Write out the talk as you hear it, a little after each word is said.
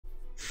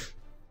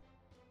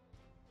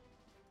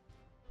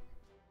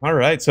All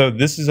right. So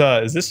this is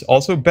this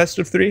also best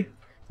of three?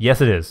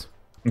 Yes, it is.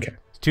 Okay.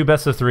 It's 2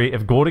 best of 3.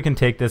 If Godde can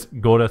take this,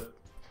 Godde...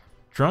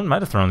 Drone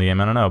might have thrown the game,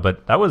 I don't know,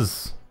 but that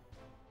was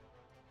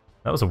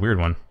a weird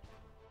one.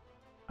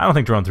 I don't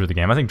think Drone threw the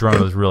game. I think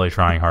Drone was really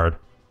trying hard.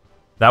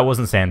 That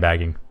wasn't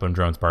sandbagging on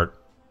Drone's part.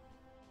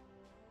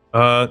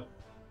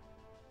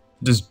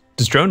 Does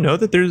Drone know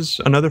that there's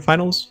another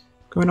finals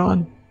going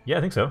on? Yeah,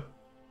 I think so.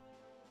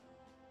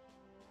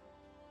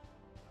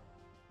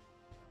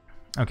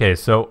 Okay,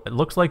 so it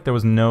looks like there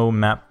was no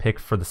map pick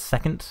for the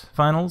second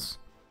finals,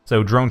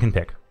 so Drone can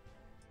pick.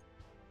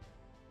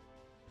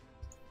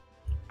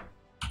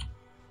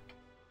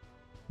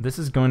 This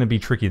is going to be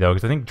tricky, though,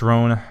 because I think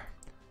Drone...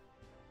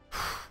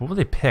 What will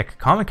they pick?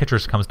 Comet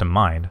Catchers comes to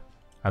mind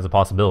as a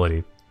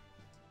possibility.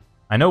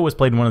 I know it was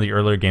played in one of the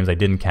earlier games I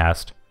didn't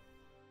cast.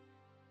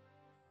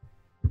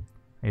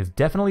 It's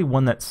definitely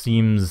one that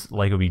seems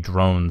like it would be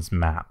Drone's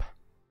map.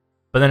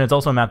 But then it's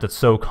also a map that's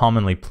so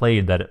commonly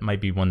played that it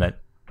might be one that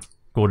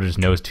Godde just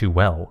knows too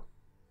well.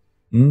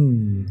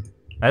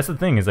 That's the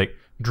thing, is like,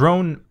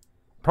 Drone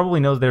probably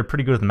knows they're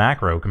pretty good with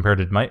macro compared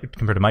to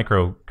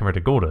micro compared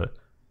to Godde.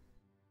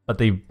 But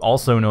they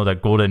also know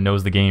that Godde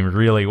knows the game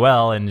really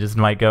well and just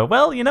might go,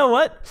 well, you know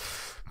what?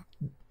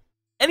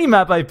 Any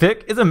map I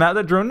pick is a map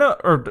that Drone knows.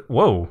 Or,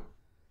 whoa.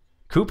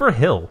 Cooper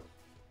Hill.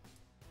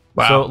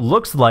 Wow. So it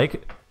looks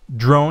like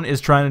Drone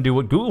is trying to do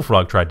what Google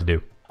Frog tried to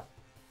do.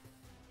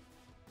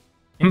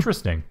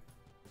 Interesting.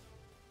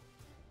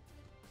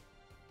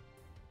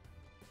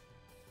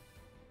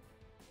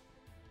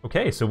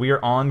 Okay, so we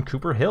are on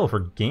Cooper Hill for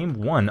game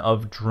 1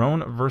 of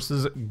Drone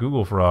versus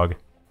Google Frog.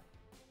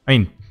 I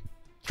mean,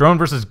 Drone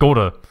versus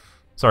Godde.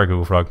 Sorry,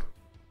 Google Frog.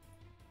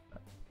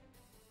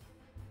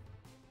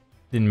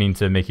 Didn't mean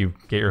to make you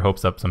get your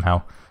hopes up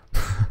somehow.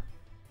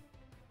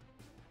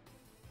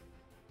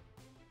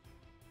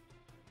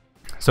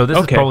 So this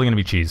is probably going to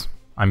be cheese,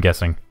 I'm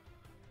guessing.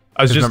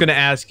 I was just going to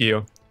ask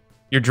you.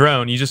 Your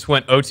Drone, you just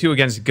went 0-2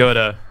 against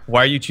Godde.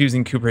 Why are you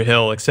choosing Cooper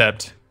Hill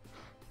except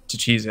to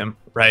cheese him,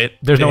 right?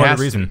 There's no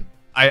other reason.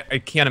 I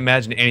can't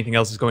imagine anything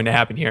else is going to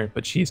happen here,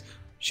 but cheese.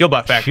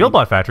 Shieldbot Factory.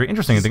 Shieldbot Factory?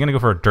 Interesting. Are they going to go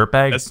for a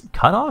dirtbag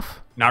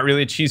cutoff? Not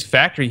really a cheese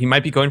factory. He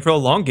might be going for a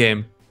long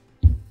game.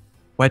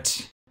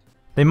 What?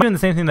 They might have done the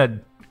same thing that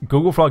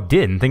Google Frog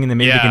did and thinking that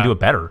maybe they can do it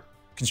better.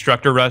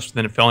 Constructor rush,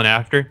 then it fell in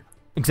after.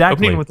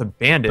 Exactly. Opening with a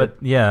bandit. But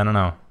yeah, I don't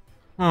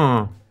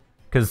know.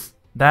 Because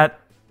that...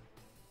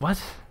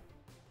 What?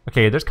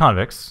 Okay, there's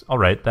convicts. All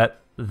right,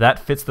 that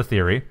fits the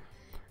theory.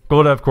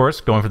 Godde, of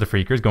course, going for the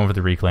freakers, going for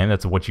the reclaim.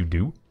 That's what you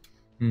do.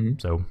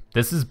 So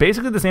this is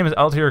basically the same as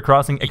Altier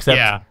Crossing,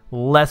 except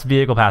less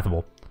vehicle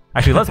pathable.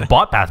 Actually, less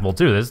bot pathable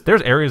too.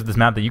 There's areas of this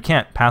map that you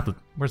can't path with.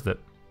 Where's that?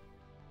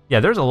 Yeah,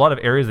 there's a lot of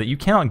areas that you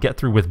cannot get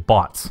through with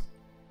bots.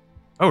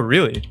 Oh,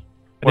 really?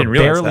 I didn't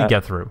realize barely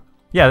get through.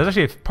 Yeah, there's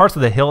actually parts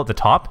of the hill at the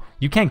top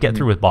you can't get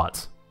through with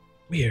bots.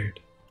 Weird.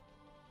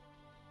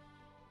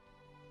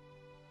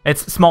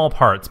 It's small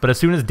parts, but as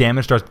soon as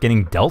damage starts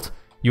getting dealt,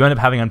 you end up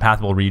having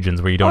unpathable regions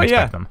where you don't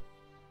expect them.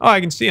 Oh, I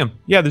can see them.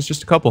 Yeah, there's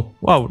just a couple.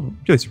 Wow,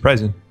 really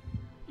surprising.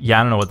 Yeah,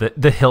 I don't know what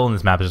the hill in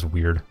this map is just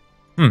weird.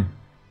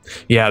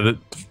 Yeah, the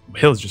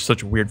hill is just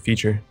such a weird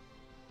feature.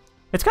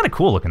 It's kind of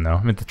cool looking though.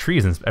 I mean, the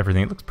trees and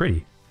everything, it looks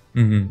pretty.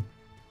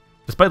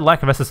 Despite the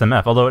lack of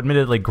SSMF, although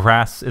admittedly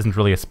grass isn't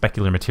really a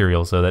specular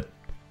material, so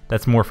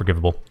that's more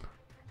forgivable.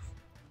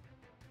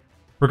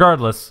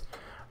 Regardless,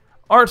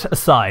 art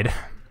aside,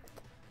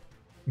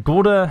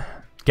 Godde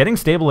getting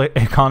stable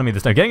economy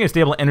this time, getting a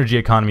stable energy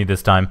economy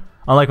this time,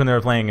 unlike when they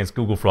were playing as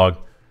Google Frog.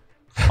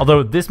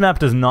 Although this map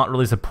does not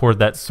really support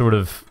that sort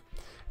of...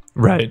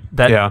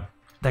 That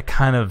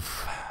kind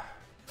of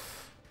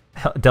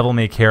devil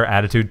may care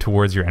attitude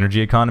towards your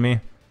energy economy.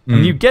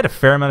 And you get a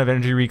fair amount of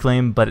energy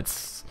reclaim, but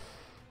it's...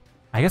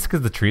 I guess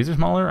because the trees are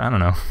smaller? I don't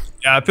know.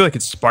 Yeah, I feel like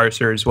it's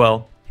sparser as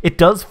well. It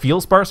does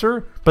feel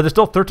sparser, but there's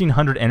still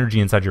 1,300 energy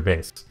inside your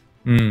base.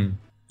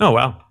 Oh,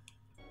 wow.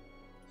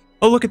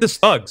 Oh, look at this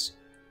thugs.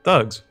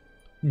 Thugs.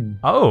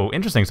 Oh,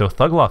 interesting. So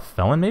Thug Law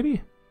Felon,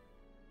 maybe?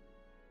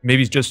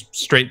 Maybe it's just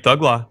straight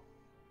Thug Law.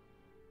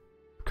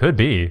 Could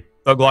be.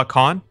 Thug Law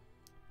Con?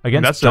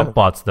 Against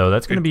Jumpbots, though.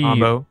 That's going to be...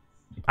 Combo.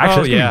 Actually,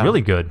 that's going to be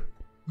really good.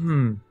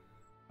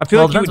 I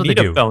feel like you would need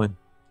a Felon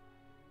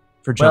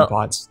for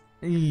Jumpbots.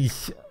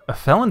 A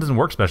Felon doesn't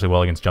work especially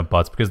well against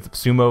Jumpbots because of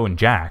Sumo and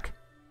Jack.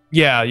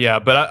 Yeah,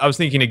 but I was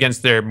thinking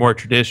against their more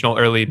traditional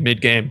early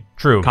mid-game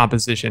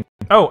composition.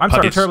 Oh, I'm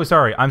sorry. Terribly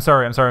sorry. I'm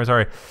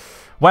sorry.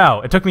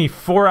 Wow, it took me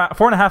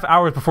 4.5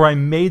 hours before I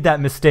made that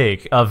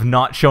mistake of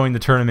not showing the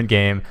tournament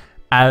game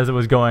as it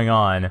was going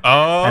on. And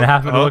I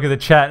happened to look at the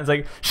chat and it's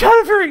like,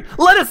 Shadow Fury,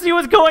 let us see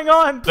what's going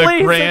on, please,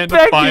 the grand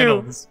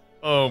finals.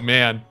 Oh,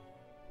 man.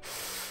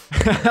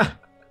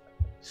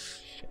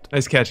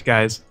 Nice catch,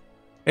 guys.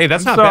 Hey,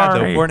 that's not bad,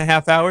 though.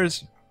 4.5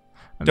 hours.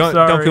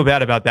 Don't feel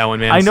bad about that one,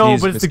 man. I know,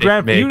 but it's the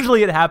grand...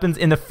 Usually it happens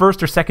in the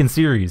first or second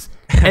series.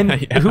 And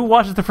who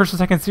watches the first or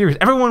second series?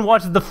 Everyone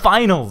watches the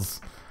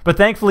finals. But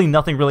thankfully,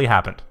 nothing really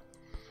happened.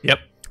 Yep.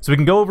 So we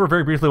can go over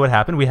very briefly what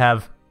happened. We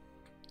have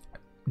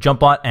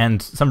Jumpbot and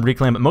some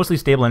reclaim, but mostly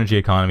stable energy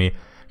economy.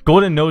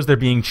 Godde knows they're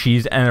being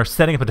cheesed and are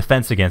setting up a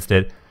defense against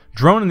it.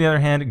 Drone, on the other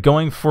hand,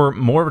 going for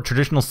more of a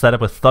traditional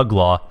setup with Thug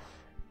Law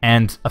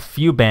and a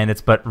few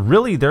bandits, but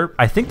really,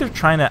 I think they're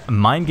trying to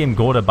mind game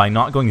Godde by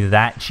not going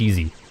that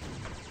cheesy.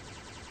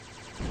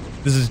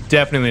 This is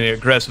definitely an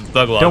aggressive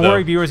Thug Law. Don't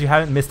worry, viewers, you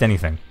haven't missed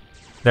anything.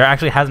 There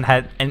actually hasn't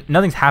had, and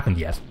nothing's happened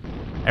yet.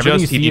 Everything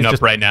just you see heating is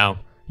up right now.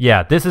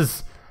 Yeah, this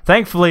is.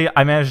 Thankfully,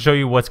 I managed to show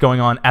you what's going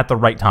on at the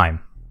right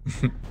time.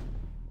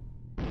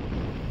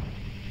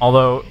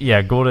 Although,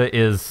 yeah, Godde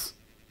is.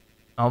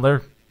 Oh,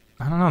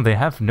 I don't know. They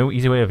have no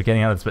easy way of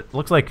getting out of this, but it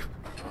looks like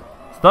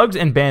thugs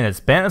and bandits.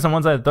 Bandits on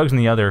one side, thugs on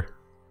the other.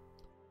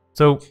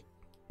 So,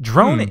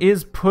 Drone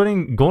is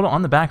putting Godde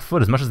on the back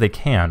foot as much as they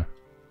can.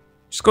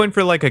 Just going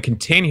for like a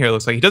contain here. It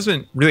looks like he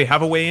doesn't really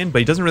have a way in, but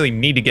he doesn't really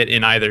need to get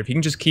in either. If he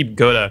can just keep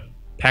Godde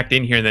packed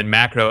in here and then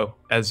macro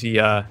as he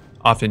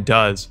often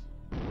does,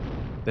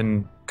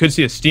 then could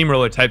see a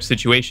steamroller type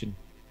situation.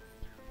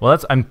 Well,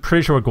 I'm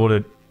pretty sure what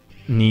Godde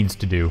needs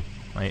to do.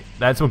 Like,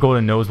 that's what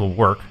Godde knows will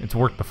work. It's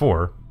worked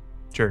before.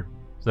 Sure.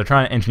 So they're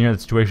trying to engineer the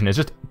situation. It's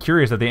just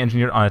curious that they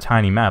engineered it on a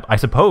tiny map. I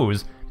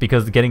suppose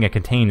because getting a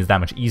contain is that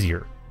much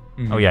easier.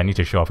 Oh yeah, I need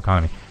to show off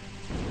economy.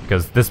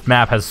 Because this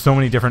map has so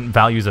many different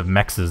values of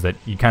mexes that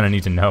you kind of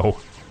need to know.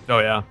 Oh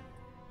yeah.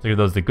 So are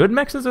those the good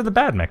mexes or the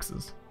bad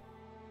mexes?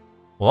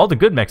 Well, all the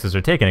good mexes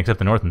are taken except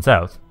the north and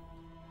south.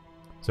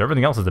 So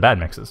everything else is the bad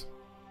mexes.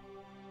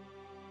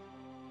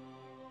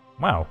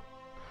 Wow.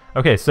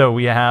 Okay, so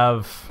we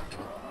have...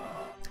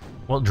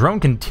 Well, Drone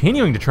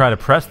continuing to try to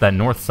press that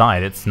north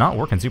side. It's not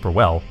working super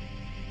well.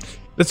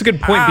 That's a good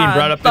point being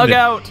brought up. Thug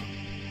out!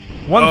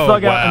 One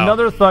thug out, wow.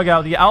 another thug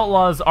out. The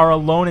outlaws are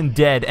alone and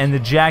dead, and the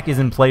jack is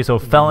in play, so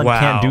Felon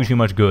can't do too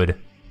much good.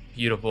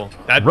 Beautiful.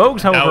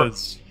 Rogues, however,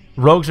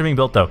 rogues are being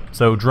built though,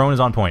 so Drone is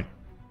on point.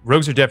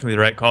 Rogues are definitely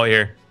the right call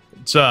here.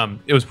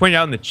 It was pointed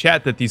out in the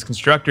chat that these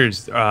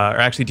constructors are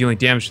actually dealing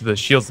damage to the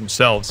shields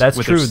themselves. That's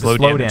with true, their the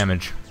slow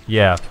damage.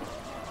 Yeah.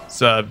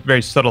 It's a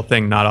very subtle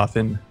thing, not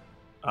often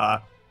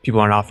people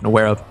aren't often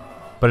aware of.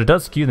 But it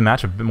does skew the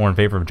match a bit more in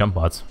favor of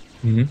Jumpbots.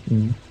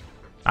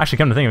 Actually,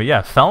 come to think of it,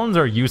 yeah, Felons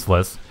are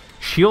useless.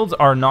 Shields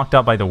are knocked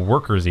out by the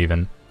workers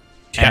even.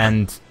 Yeah.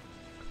 And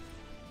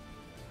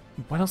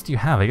what else do you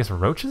have? I guess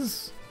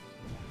roaches?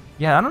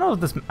 Yeah, I don't know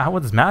what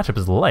this matchup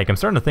is like. I'm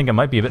starting to think it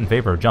might be a bit in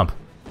favor of Jump.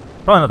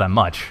 Probably not that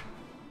much,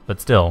 but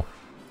still.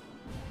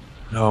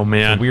 Oh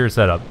man. It's a weird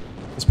setup.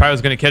 This Pyro's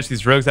going to catch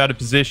these rogues out of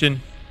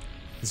position.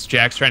 This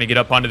Jack's trying to get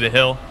up onto the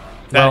hill.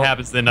 If that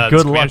happens, then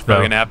good luck, though.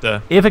 Going to have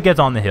to... If it gets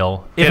on the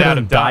hill, if it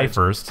doesn't die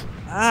first.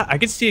 I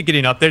can see it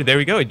getting up there. There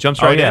we go. It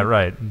jumps right in. Oh, yeah,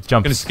 right. Jumps.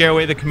 Going to scare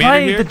away the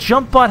commander here. The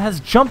jump bot has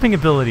jumping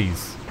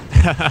abilities.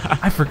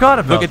 I forgot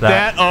about that. Look at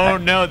that. Oh,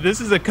 no. This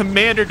is a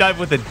commander dive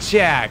with a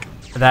Jack.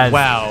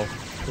 Wow.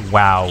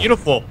 Wow.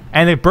 Beautiful.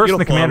 And it bursts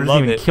the commander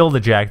doesn't even kill the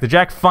Jack. The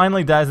Jack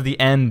finally dies at the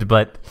end,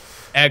 but...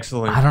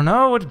 Excellent. I don't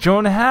know what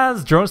Drone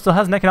has. Drone still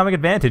has an economic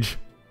advantage.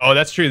 Oh,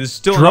 that's true. This is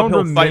still an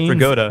uphill fight for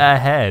Godde.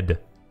 Ahead.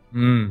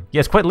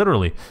 Yes, quite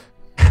literally.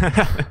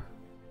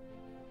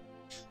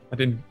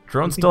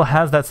 Drone still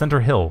has that center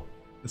hill.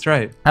 That's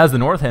right. As the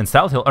north and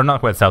south hill, or not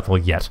quite south hill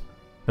yet.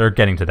 They're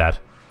getting to that.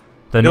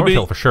 The north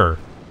hill for sure.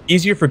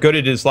 Easier for Godde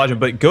to dislodge him,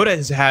 but Godde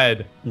has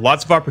had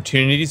lots of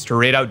opportunities to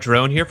raid out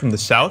Drone here from the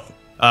south.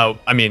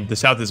 I mean, the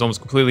south is almost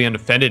completely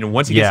undefended, and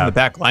once he gets in the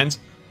back lines,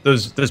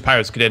 those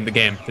Pyros could end the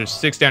game. There's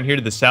 6 down here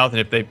to the south,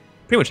 and if they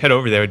pretty much head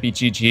over there, it'd be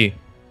GG.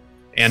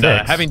 And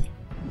having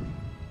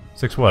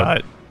 6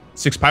 what?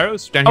 6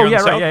 Pyros down here on the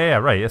south. Yeah,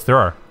 right. Yes, there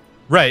are.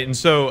 Right, and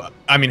so,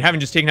 I mean, having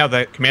just taken out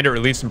that commander,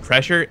 release some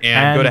pressure,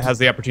 and Godde has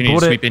the opportunity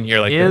to sweep in here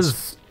like this.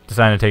 Is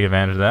deciding to take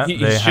advantage of that. He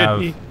should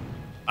be.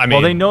 I mean,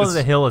 well, they know that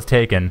the hill is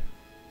taken.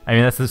 I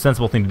mean, that's the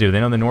sensible thing to do. They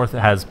know the north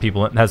has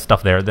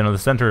stuff there. They know the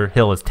center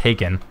hill is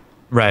taken.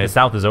 Right. The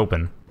south is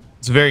open.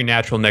 It's a very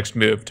natural next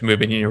move to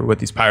move in here with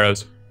these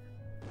Pyros.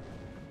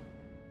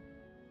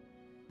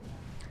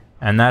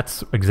 And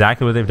that's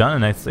exactly what they've done,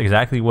 and that's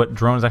exactly what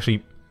Drone's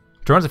actually...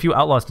 Drone's a few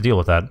outlaws to deal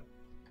with that.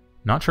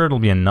 Not sure it'll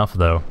be enough,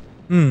 though.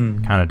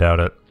 Kind of doubt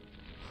it.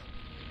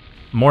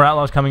 More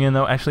outlaws coming in,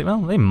 though. Actually,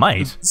 well, they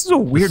might. This is a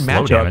weird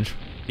matchup. Damage.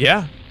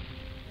 Yeah.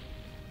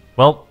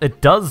 Well,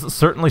 it does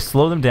certainly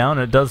slow them down,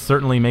 and it does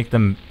certainly make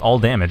them all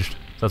damaged.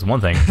 So that's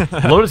one thing.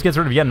 Lotus gets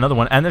rid of yet another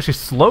one, and actually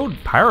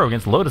slowed Pyro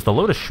against Lotus. The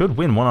Lotus should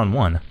win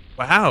one-on-one.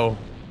 Wow.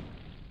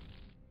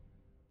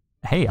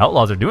 Hey,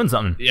 outlaws are doing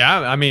something.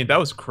 Yeah, I mean, that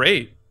was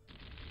great.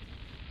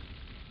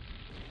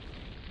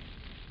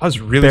 I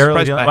was really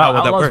surprised by how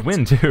well that worked. Outlaws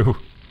win, too.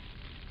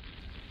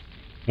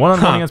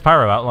 One-on-one against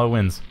Pyro, Outlaw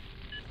wins.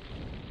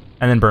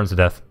 And then burns to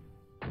death.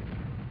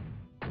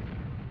 Wow.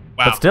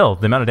 But still,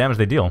 the amount of damage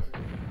they deal.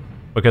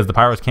 Because the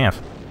Pyros can't.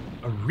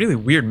 A really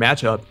weird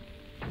matchup.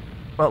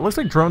 Well, it looks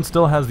like Drone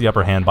still has the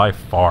upper hand by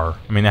far.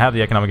 I mean, they have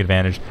the economic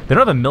advantage. They don't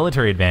have a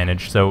military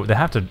advantage, so they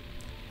have to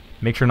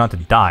make sure not to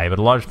die, but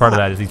a large part of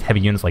that is these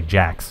heavy units like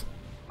Jacks.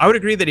 I would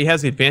agree that he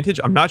has the advantage.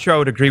 I'm not sure I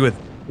would agree with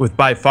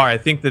by far. I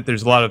think that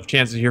there's a lot of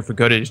chances here for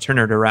Godde to turn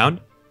it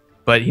around.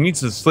 But he needs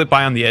to slip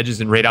by on the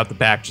edges and raid out the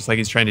back, just like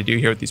he's trying to do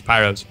here with these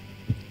Pyros.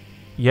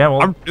 Yeah,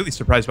 well... I'm really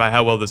surprised by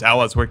how well this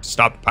Outlaws worked to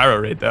stop the Pyro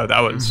raid, though. That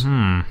was...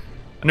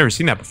 I've never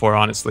seen that before,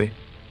 honestly.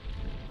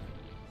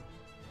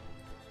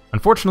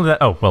 Unfortunately, that...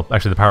 Oh, well,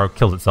 actually, the Pyro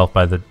killed itself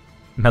by the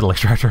metal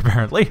extractor,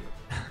 apparently.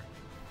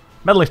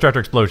 Metal extractor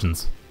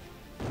explosions.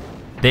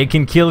 They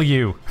can kill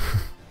you.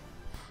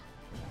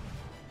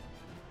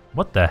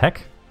 What the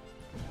heck?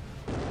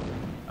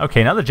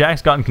 Okay, now the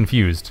Jack's gotten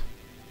confused.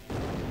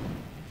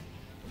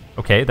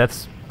 Okay,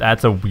 that's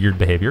a weird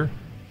behavior.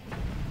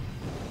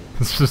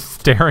 It's just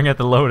staring at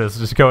the Lotus,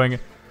 just going,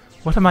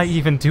 what am I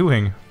even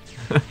doing?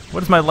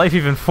 What is my life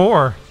even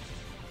for?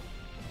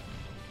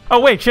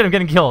 Oh wait, shit, I'm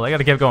getting killed. I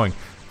gotta keep going.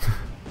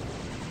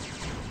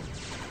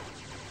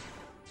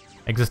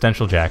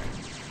 Existential Jack.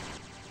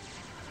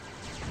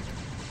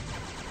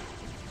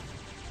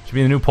 Should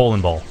be the new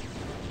Poland ball.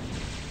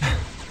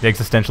 The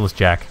Existentialist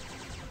Jack.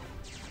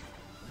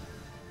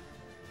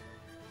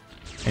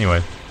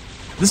 Anyway.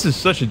 This is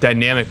such a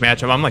dynamic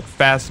matchup. I'm like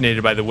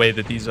fascinated by the way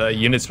that these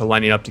units are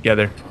lining up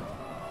together.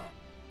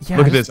 Yeah,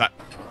 look at this.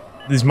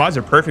 These mods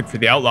are perfect for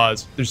the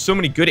Outlaws. There's so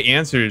many good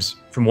answers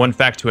from one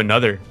fact to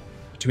another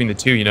between the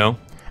two, you know?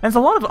 And it's a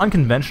lot of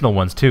unconventional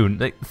ones, too.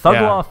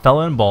 Thug Law,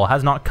 Felon Ball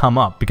has not come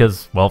up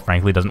because, well,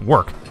 frankly, it doesn't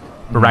work.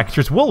 But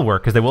Racketeers will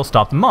work because they will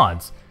stop the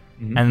mods.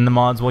 And the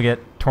mods will get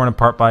torn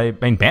apart by... I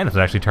mean, Bandits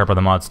would actually tear apart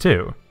the mods,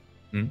 too.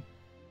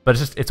 But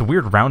it's a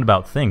weird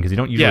roundabout thing because you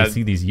don't usually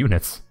see these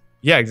units.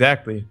 Yeah,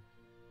 exactly.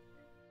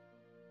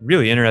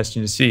 Really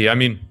interesting to see. I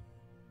mean,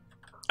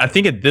 I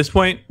think at this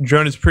point,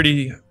 Drone is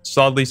pretty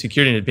solidly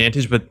secured an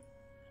advantage, but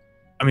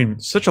I mean,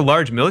 such a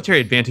large military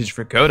advantage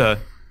for Godde.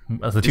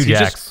 As the two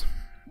Jacks.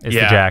 It's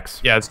the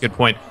Jacks. Yeah, that's a good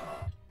point.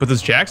 But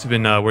those Jacks have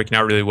been working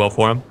out really well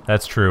for him.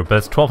 That's true. But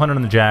it's 1,200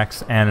 on the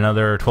Jacks and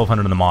another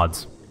 1,200 on the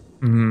mods.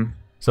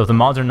 So if the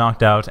mods are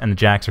knocked out and the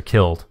Jacks are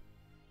killed,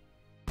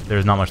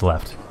 there's not much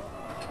left.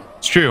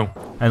 It's true.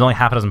 And there's only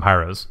half a dozen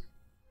Pyros.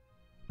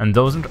 And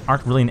those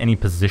aren't really in any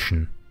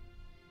position.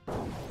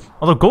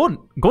 Although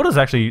Godde's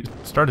actually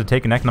started to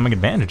take an economic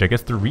advantage, I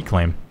guess, through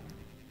Reclaim.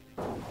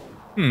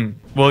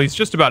 Well, he's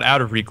just about out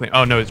of Reclaim.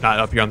 Oh, no, he's not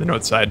up here on the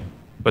north side.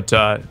 But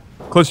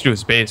closer to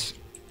his base.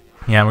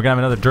 Yeah, we're going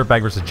to have another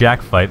Dirtbag versus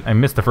Jack fight. I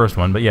missed the first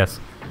one, but yes.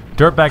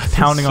 Dirtbag's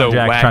pounding on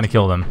Jack, trying to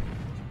kill them.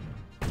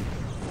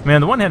 I mean,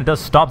 on the one hand, it does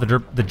stop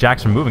the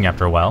Jacks from moving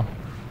after a while.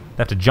 They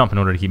have to jump in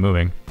order to keep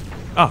moving.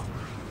 Oh.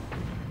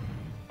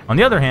 On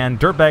the other hand,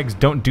 Dirtbags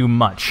don't do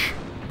much,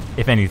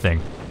 if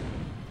anything.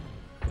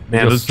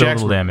 Man, those so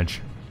Jacks little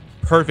damage.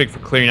 Perfect for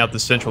clearing out the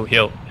central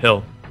hill.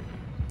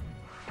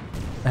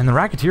 And the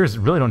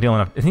Racketeers really don't deal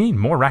enough. They need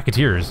more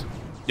Racketeers.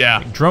 Yeah.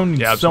 Like, Drone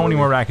needs so many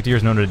more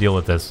Racketeers in order to deal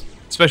with this.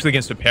 Especially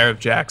against a pair of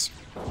Jacks.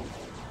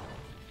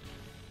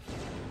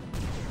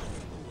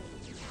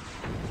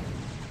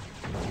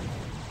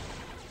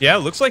 Yeah, it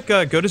looks like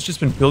Godde's just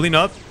been building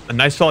up a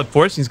nice solid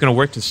force. He's going to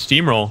work to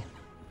steamroll.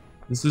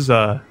 This is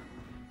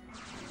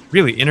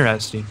really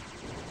interesting.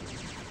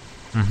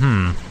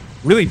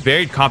 Really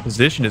varied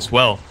composition as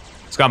well.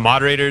 It's got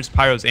moderators,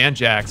 pyros, and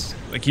jacks.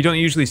 Like, you don't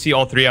usually see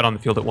all three out on the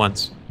field at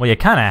once. Well, you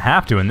kind of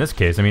have to in this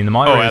case. I mean, the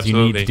moderators you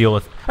need to deal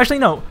with... Actually,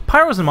 no.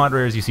 Pyros and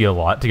moderators you see a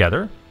lot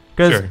together.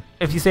 Because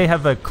if you say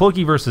have a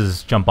Cloaky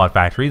versus Jumpbot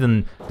factory,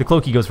 then the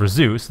Cloaky goes for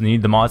Zeus, and you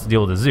need the mods to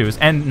deal with the Zeus.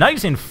 And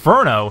Knight's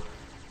Inferno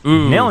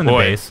nailing the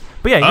base.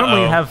 But yeah,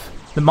 normally you'd have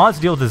the mods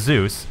deal with the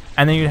Zeus,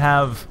 and then you'd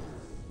have,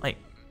 like,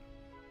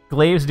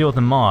 Glaives deal with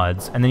the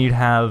mods, and then you'd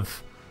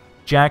have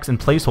Jacks and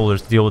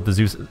placeholders to deal with the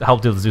Zeus,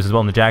 help deal with the Zeus as well,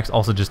 and the Jacks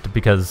also just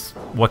because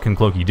what can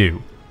Cloaky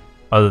do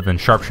other than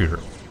Sharpshooter?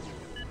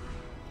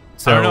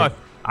 So I don't know.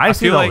 I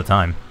see it all the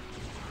time.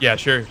 Yeah,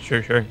 sure.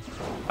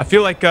 I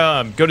feel like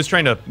Godde's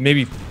trying to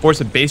maybe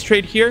force a base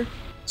trade here,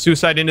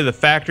 suicide into the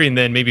factory, and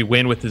then maybe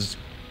win with his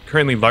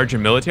currently larger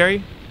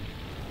military.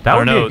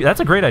 That's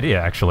a great idea,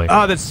 actually.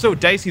 Oh, that's so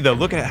dicey, though.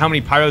 Look at how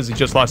many pyros he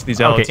just lost to these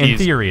LLTs. Okay, in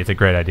theory, it's a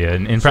great idea.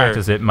 In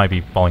practice, it might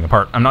be falling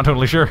apart. I'm not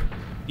totally sure.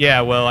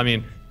 Yeah, well, I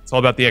mean, it's all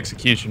about the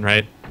execution,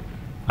 right?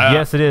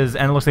 Yes, it is.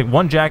 And it looks like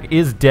one Jack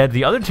is dead.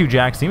 The other two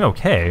Jacks seem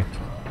okay.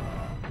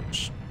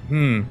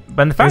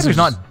 But the factory's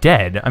not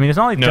dead. I mean, it's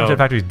not like the Jumpjet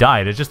factory's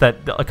died. It's just that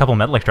a couple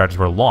metal extractors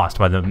were lost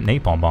by the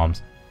napalm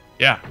bombs.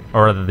 Yeah.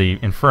 Or rather, the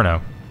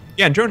Inferno.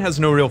 Yeah, and Drone has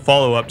no real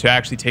follow-up to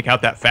actually take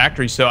out that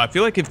factory, so I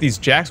feel like if these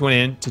Jacks went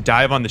in to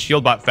dive on the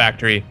Shieldbot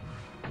factory,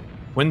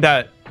 wouldn't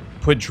that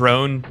put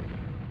Drone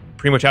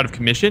pretty much out of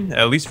commission,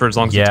 at least for as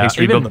long as it takes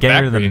to rebuild the factory? Yeah,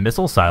 even getting rid of the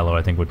missile silo,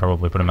 I think, would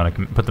probably put them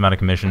out of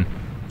commission.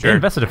 They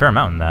invested a fair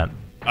amount in that.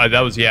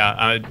 That was,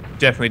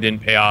 definitely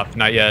didn't pay off.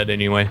 Not yet,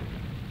 anyway.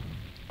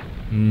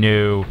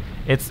 No.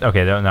 It's,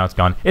 okay, now it's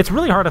gone. It's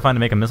really hard to find to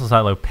make a missile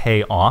silo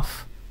pay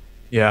off.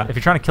 Yeah. If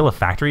you're trying to kill a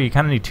factory, you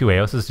kind of need two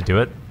AOSs to do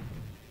it.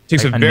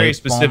 Takes a very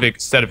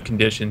specific set of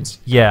conditions.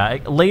 Yeah,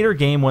 later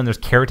game when there's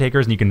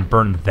caretakers and you can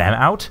burn them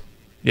out,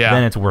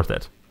 then it's worth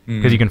it.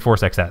 Because you can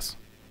force excess.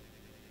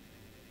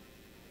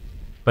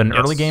 But an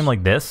early game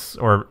like this,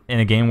 or in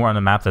a game where on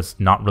a map that's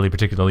not really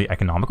particularly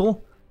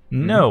economical,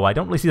 no, I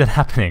don't really see that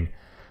happening.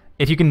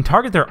 If you can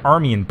target their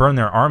army and burn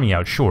their army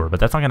out, sure, but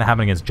that's not going to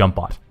happen against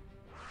Jumpbot.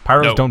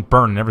 Pyros don't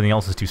burn and everything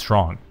else is too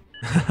strong.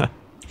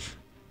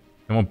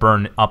 It won't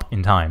burn up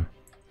in time.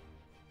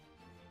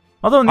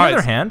 Although, on the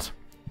other hand,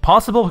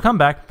 possible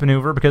comeback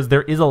maneuver because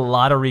there is a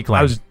lot of reclaim.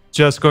 I was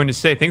just going to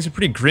say, things are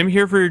pretty grim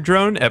here for your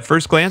drone at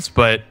first glance,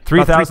 but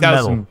 3,000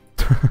 metal.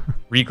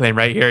 Reclaim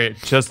right here,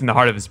 just in the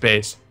heart of his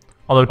base.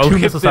 Although two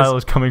missile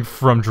silos coming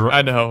from drone.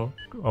 I know.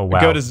 Oh, wow.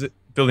 Godde's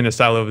building a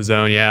silo of his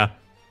own, yeah.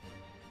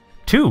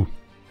 Two?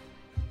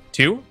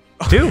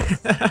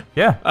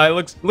 Yeah.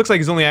 Looks like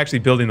he's only actually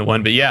building the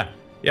one, but yeah.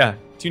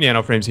 2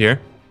 nano frames here.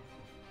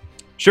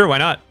 Sure, why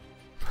not?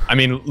 I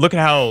mean, look at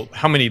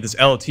how many this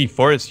LT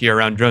forest here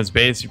around drone's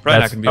base. You're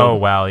probably not going to be able... Oh,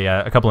 wow,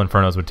 yeah. A couple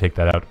Infernos would take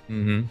that out.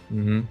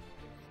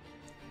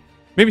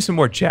 Maybe some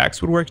more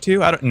jacks would work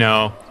too. I don't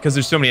know, because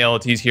there's so many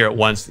LTs here at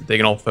once that they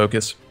can all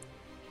focus.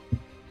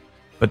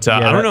 But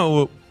I don't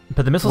know.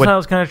 But the missile silo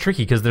is kind of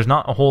tricky because there's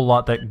not a whole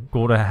lot that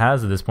Godde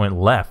has at this point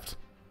left.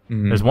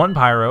 There's one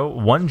Pyro,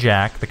 one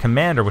Jack, the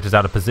Commander, which is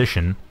out of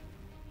position,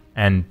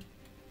 and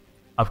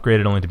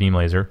upgraded only to Beam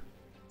Laser.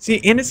 See,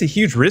 and it's a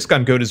huge risk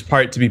on Godde's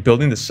part to be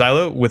building the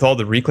silo with all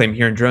the reclaim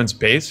here in Drone's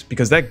base,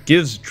 because that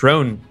gives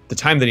Drone the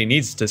time that he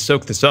needs to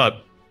soak this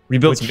up,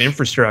 rebuild some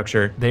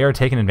infrastructure. They are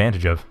taking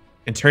advantage of.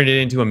 And turn it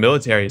into a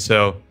military.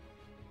 So,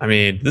 I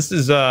mean, this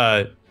is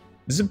a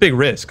big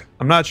risk.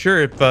 I'm not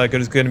sure if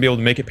Godde's going to be able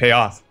to make it pay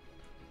off.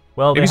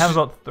 Well, they have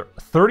about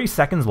 30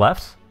 seconds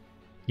left.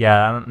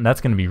 Yeah,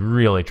 that's going to be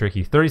really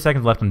tricky. 30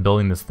 seconds left in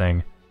building this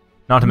thing.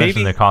 Not to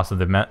mention the cost of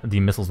the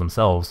missiles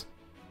themselves.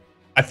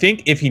 I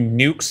think if he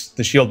nukes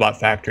the shield bot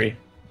factory,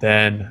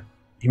 then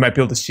he might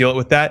be able to seal it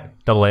with that.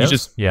 Double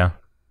AOS? Yeah.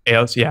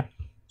 AOS, yeah.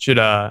 Should,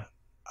 well,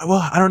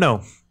 I don't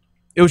know.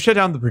 It would shut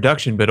down the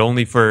production, but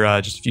only for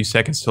just a few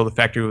seconds till the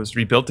factory was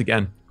rebuilt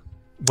again.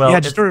 Well,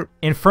 yeah,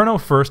 Inferno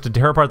first to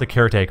tear apart the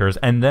caretakers,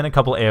 and then a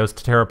couple AOs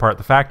to tear apart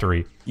the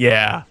factory.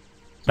 Yeah.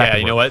 Yeah,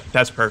 you know what?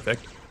 That's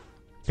perfect.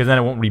 Because then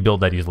it won't rebuild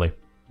that easily.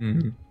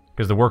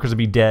 Because the workers will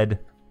be dead.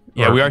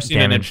 Yeah, we are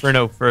seeing an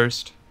Inferno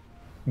first.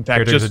 In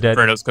fact, just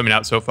Inferno's coming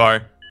out so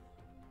far.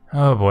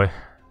 Oh, boy.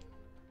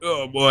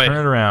 Oh, boy. Turn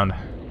it around.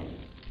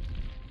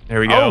 There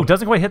we go. Oh,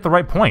 doesn't quite hit the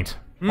right point.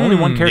 Only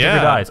one caretaker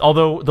dies.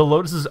 Although the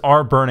Lotuses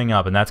are burning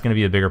up, and that's going to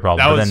be a bigger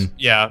problem. But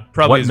then,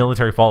 probably what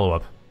military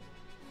follow-up?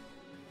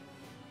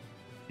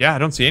 Yeah, I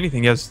don't see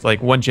anything. He has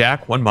like one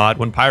Jack, one Mod,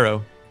 one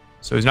Pyro.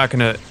 So he's not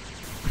going to...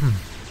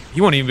 He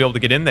won't even be able to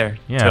get in there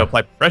to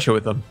apply pressure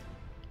with them.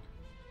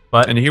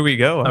 And here we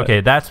go.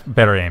 Okay, that's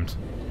better aimed.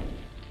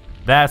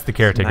 That's the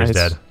caretaker's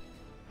dead.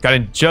 Got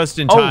in just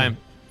in time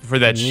for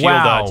that shield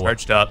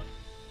charged up.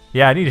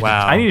 Yeah, I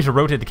needed to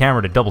rotate the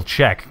camera to double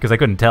check because I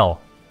couldn't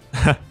tell.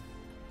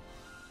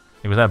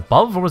 Was that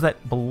above or was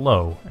that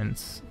below? And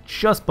it's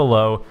just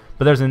below,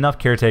 but there's enough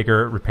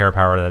caretaker repair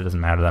power that it doesn't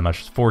matter that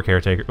much. It's 3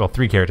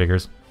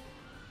 caretakers.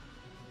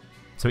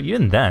 So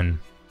even then,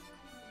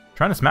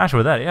 trying to smash it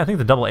with that, yeah, I think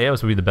the double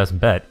AOS would be the best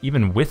bet,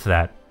 even with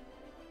that.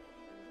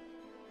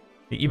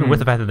 Even with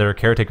the fact that there are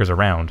caretakers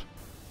around.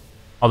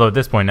 Although at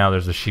this point now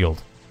there's a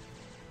shield.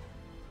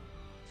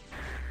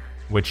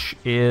 Which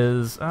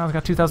is... Oh, it's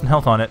got 2,000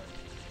 health on it.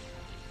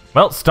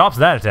 Well, stops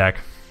that attack.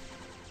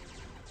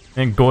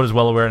 And Godde is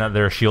well aware that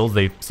there are shields.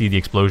 They see the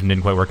explosion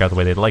didn't quite work out the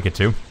way they'd like it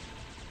to.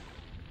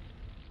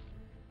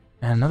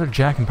 And another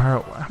Jack and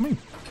Pyro. How many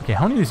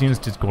of these units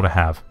does Godde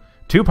have?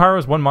 2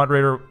 Pyros, 1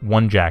 Moderator,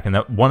 1 Jack. And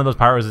that one of those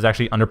Pyros is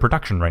actually under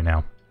production right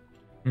now.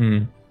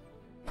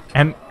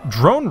 And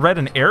Drone read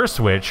an air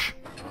switch.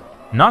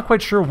 Not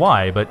quite sure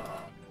why, but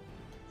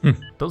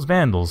those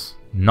Vandals,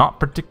 not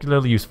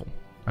particularly useful,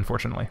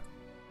 unfortunately.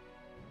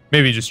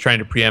 Maybe just trying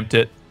to preempt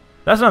it.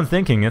 That's what I'm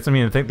thinking. I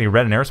think they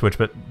read an air switch,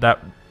 but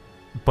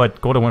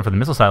Godde went for the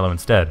missile silo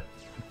instead.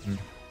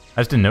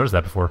 I just didn't notice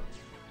that before.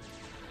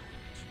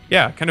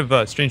 Yeah, kind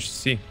of strange to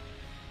see.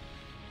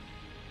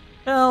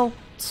 Well,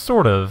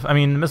 sort of. I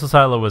mean, the missile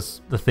silo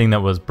was the thing that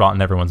was brought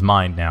in everyone's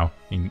mind now.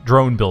 I mean,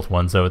 Drone built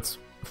one, so it's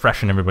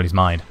fresh in everybody's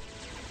mind.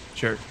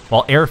 Sure.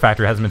 While Air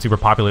Factory hasn't been super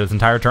popular this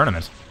entire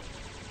tournament.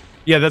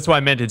 Yeah, that's why I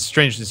meant it's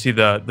strange to see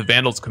the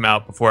Vandals come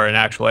out before an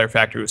actual Air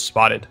Factory was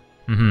spotted.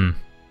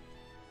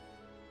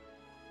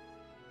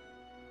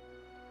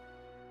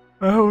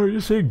 Oh, we're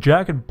just seeing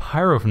Jack and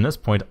Pyro from this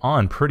point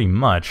on, pretty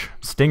much.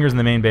 Stingers in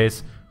the main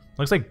base.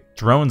 Looks like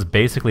Drone's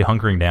basically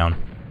hunkering down.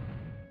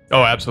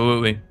 Oh,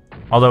 absolutely.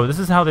 Although, this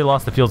is how they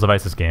lost the Fields of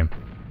Isis game.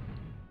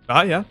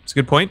 Yeah, it's a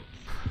good point.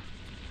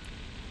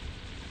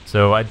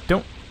 So, I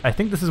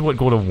think this is what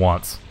Godde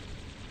wants.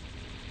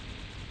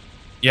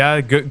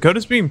 Yeah,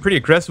 Godde's being pretty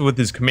aggressive with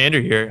his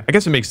commander here. I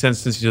guess it makes sense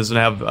since he doesn't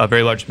have a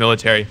very large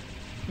military.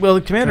 Well,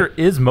 the commander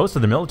is most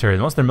of the military.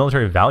 Most of their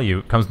military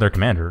value comes from their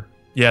commander.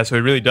 Yeah, so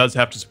he really does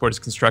have to support his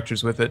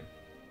constructors with it.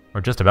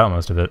 Or just about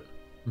most of it.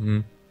 I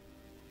mean,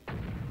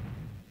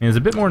 there's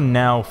a bit more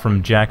now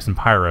from Jacks and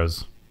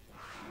Pyros.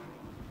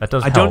 That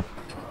does help.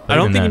 I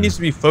don't think he needs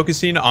to be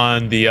focusing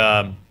on the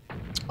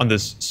on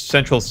this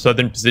central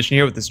southern position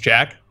here with this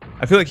Jack.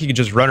 I feel like he could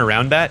just run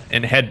around that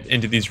and head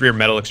into these rear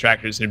metal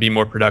extractors and it'd be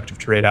more productive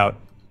to raid out.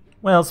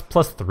 Well, it's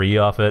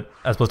 +3 off it,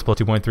 as opposed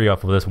to +2.3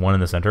 off of this one in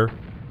the center.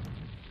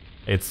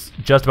 It's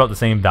just about the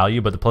same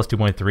value, but the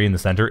 +2.3 in the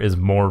center is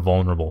more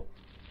vulnerable.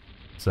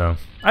 So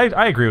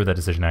I agree with that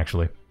decision,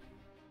 actually.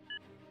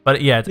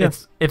 But yeah,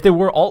 it's if they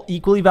were all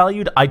equally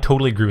valued, I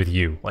totally agree with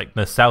you. Like,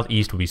 the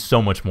southeast would be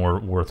so much more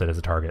worth it as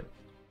a target.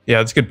 Yeah,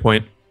 that's a good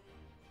point.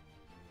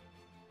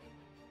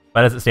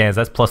 But as it stands,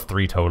 that's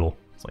 +3 total.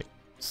 It's like,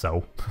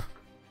 so.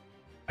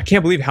 I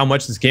can't believe how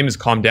much this game has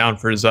calmed down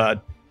for as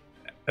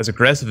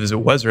aggressive as it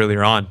was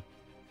earlier on.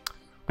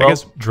 Well, I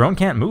guess drone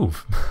can't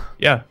move.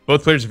 Yeah,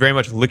 both players are very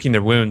much licking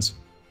their wounds.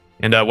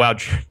 And wow,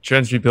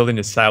 drone's rebuilding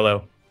his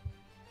silo.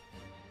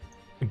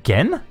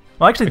 Again?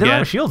 Well, actually, they don't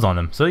have shields on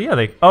them. So yeah,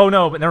 they... Oh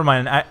no, but never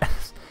mind.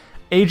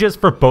 Aegis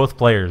for both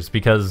players,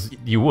 because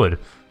you would.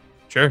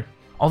 Sure.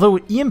 Although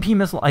EMP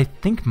missile, I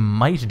think,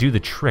 might do the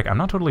trick. I'm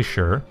not totally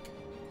sure.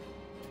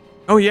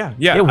 Oh yeah,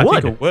 yeah, it would.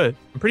 I think it would.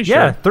 I'm pretty sure.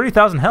 Yeah,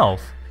 30,000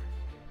 health.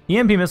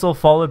 EMP missile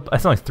followed...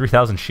 That's only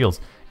 3,000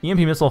 shields. EMP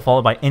missile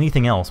followed by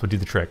anything else would do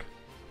the trick.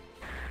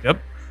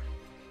 Yep.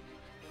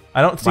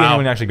 I don't see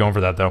anyone actually going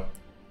for that, though.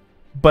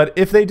 But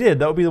if they did,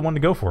 that would be the one to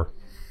go for.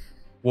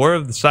 War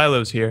of the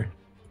silos here.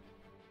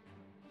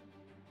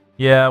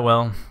 Yeah,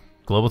 well,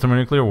 global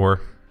thermonuclear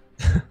war.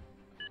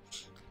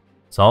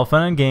 It's all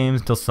fun and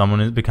games until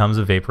someone becomes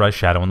a vaporized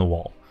shadow on the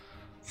wall.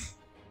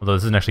 Although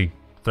this isn't actually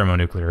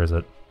thermonuclear, is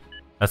it?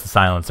 That's the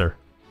silencer.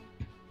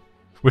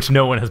 Which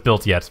no one has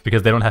built yet,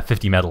 because they don't have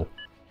 50 metal.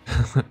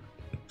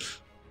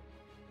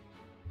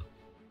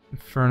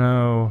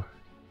 Inferno.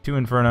 2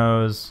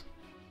 Infernos.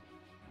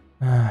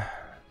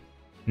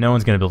 No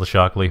one's going to build a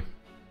Shockley.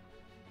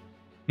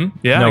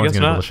 Yeah, no I one's guess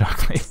gonna not. build a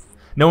Shockley.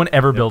 No one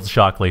ever builds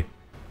Shockley.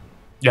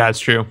 Yeah, it's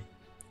true.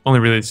 Only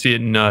really see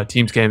it in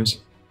teams games.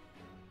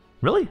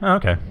 Really? Oh,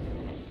 okay.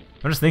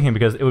 I'm just thinking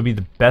because it would be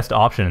the best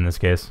option in this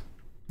case.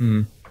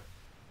 Hmm.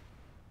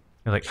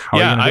 Like, how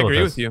are you gonna I deal agree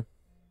with with you.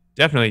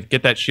 Definitely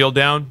get that shield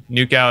down,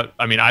 nuke out.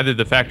 I mean, either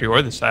the factory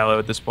or the silo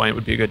at this point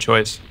would be a good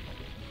choice.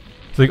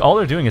 So like, all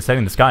they're doing is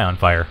setting the sky on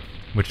fire,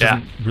 which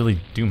doesn't really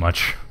do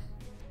much.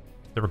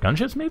 There were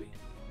gunships, maybe?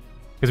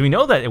 Because we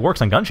know that it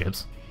works on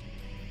gunships.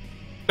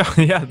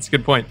 Yeah, that's a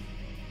good point.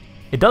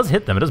 It does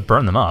hit them. It does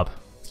burn them up.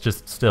 It's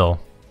just still.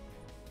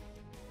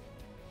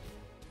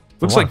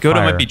 Looks like Godde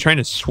might be trying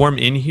to swarm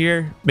in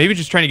here. Maybe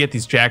just trying to get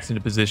these jacks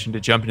into position to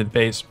jump into the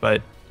base,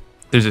 but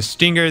there's a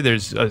Stinger,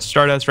 there's a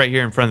Stardust right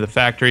here in front of the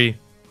factory.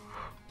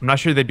 I'm not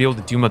sure they'd be able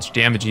to do much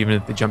damage even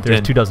if they jumped in.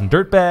 There's 24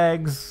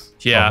 dirtbags.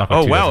 Yeah.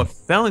 Oh, wow, a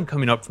Felon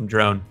coming up from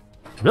drone.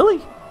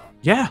 Really?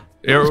 Yeah.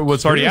 It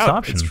was already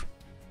out. It's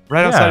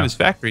right outside of his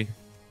factory.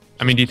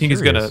 I mean, do you think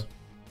he's going to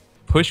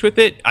push with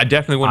it? I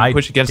definitely wouldn't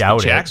push against the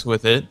jacks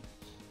with it.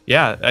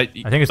 Yeah. I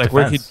think it's like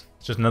defense.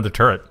 It's just another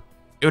turret.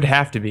 It would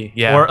have to be,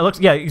 yeah. Or it looks,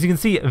 yeah, as you can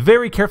see,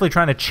 very carefully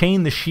trying to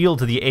chain the shield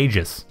to the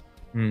Aegis.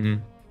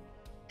 Mm-hmm.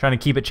 Trying to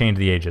keep it chained to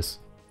the Aegis.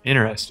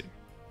 Interesting.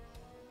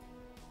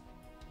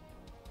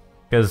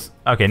 Because,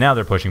 okay, now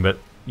they're pushing, but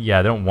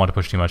yeah, they don't want to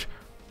push too much.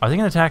 Are they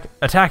going to attack?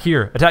 Attack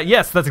here. Attack.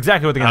 Yes, that's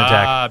exactly what they're going to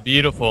attack. Ah,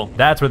 beautiful.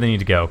 That's where they need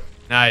to go.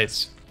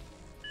 Nice.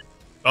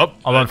 Oh,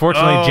 although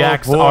unfortunately,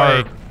 jacks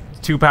are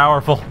too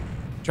powerful.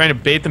 Trying to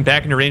bait them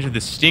back into range with the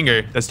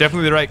Stinger. That's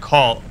definitely the right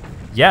call.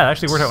 Yeah, it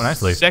actually worked out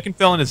nicely. Second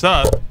Felon is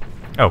up.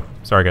 Oh,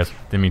 sorry guys.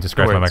 Didn't mean to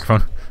scratch my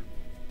microphone.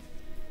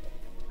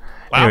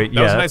 Wow, anyway,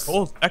 that was a nice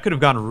hold. That could have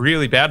gone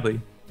really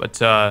badly,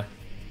 but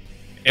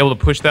able to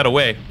push that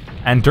away.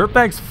 And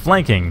Dirtbag's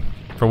flanking,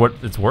 for what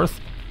it's worth.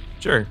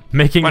 Sure.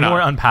 Making more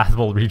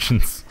unpassable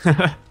regions.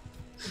 Yeah,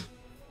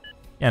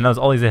 and those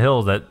all these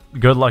hills that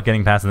good luck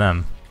getting past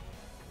them.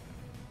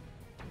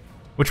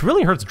 Which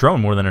really hurts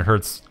drone more than it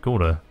hurts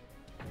Godde.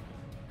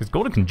 Because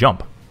Godde can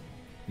jump.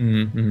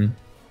 Mm-hmm.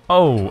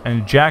 Oh,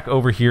 and Jack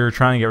over here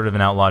trying to get rid of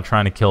an outlaw,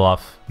 trying to kill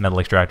off metal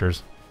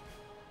extractors.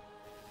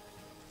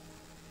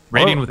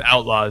 Raiding with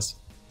outlaws.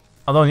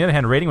 Although on the other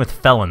hand, raiding with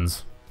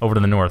felons over to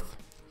the north.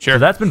 Sure. So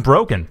that's been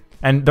broken.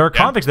 And there are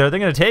convicts there, they're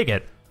going to take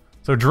it.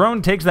 So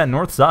drone takes that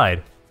north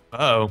side.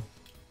 Uh-oh.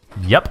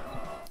 Yep.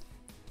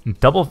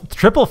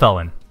 Triple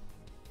felon.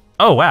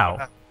 Oh,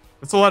 wow.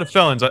 That's a lot of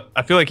felons.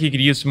 I feel like he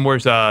could use some more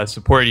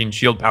supporting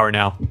shield power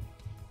now.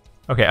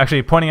 Okay,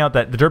 actually pointing out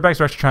that the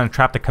dirtbags are actually trying to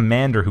trap the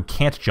commander who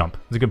can't jump.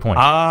 That's a good point.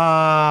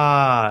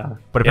 Ah.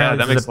 But apparently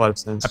that makes a lot of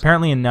sense.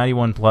 Apparently in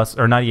 91 plus,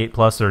 or 98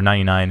 plus, or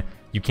 99,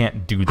 you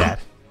can't do that.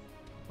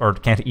 Or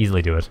can't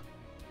easily do it.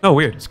 Oh,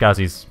 weird.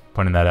 Skazi's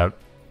pointing that out.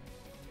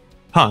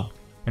 Huh.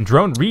 And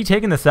drone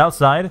retaking the south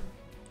side.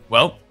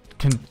 Well.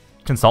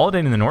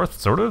 Consolidating the north,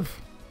 sort of.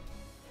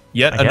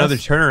 Yet another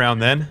turnaround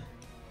then.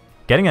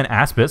 Getting an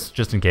Aspis,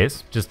 just in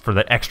case. Just for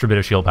that extra bit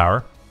of shield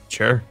power.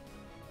 Sure.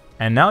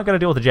 And now I got to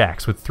deal with the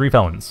jacks with 3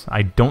 felons.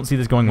 I don't see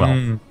this going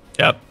well.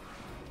 Yep.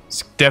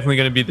 It's definitely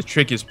going to be the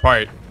trickiest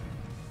part.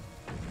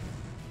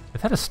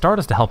 If had a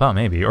Stardust to help out,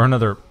 maybe. Or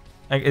another...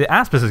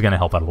 Aspis is going to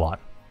help out a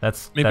lot.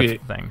 That's the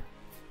thing.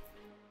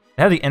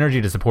 They have the energy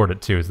to support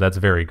it, too, so that's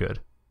very good.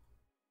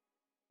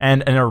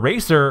 And an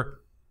Eraser...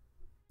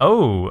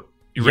 Oh,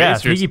 yeah,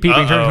 sneaky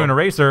peeping turn to an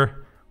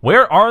Eraser.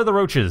 Where are the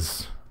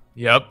roaches?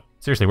 Yep.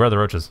 Seriously, where are the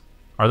roaches?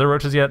 Are there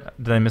roaches yet?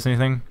 Did I miss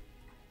anything?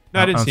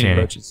 No, I didn't see any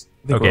roaches.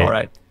 I think we're all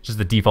right. Just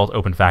the default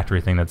open factory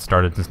thing that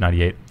started since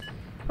 98.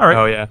 All right.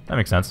 Oh, yeah. That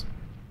makes sense.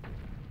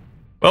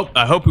 Well,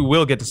 I hope we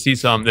will get to see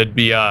some. That'd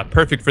be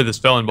perfect for this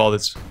felon ball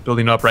that's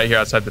building up right here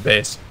outside the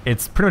base.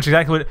 It's pretty much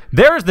exactly what...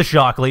 There's the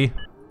Shockley!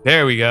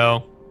 There we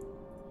go.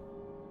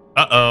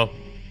 Uh-oh.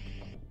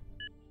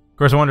 Of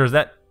course, I wonder, is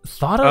that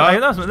thought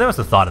of? They must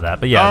have thought of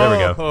that, but yeah, there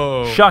we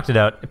go. Shocked it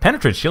out. It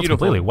penetrates shields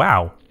completely.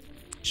 Wow.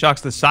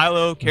 Shocks the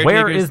silo.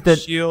 Where is the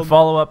shield?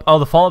 Follow-up? Oh,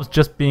 the follow-up's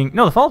just being...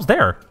 No, the follow-up's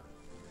there.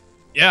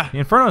 Yeah. The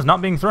Inferno is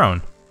not being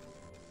thrown.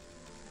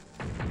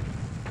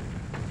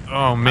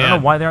 Oh, man. I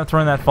don't know why they aren't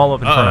throwing that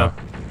follow-up Inferno.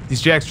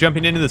 These Jacks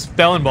jumping into this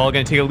felon ball,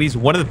 going to take at least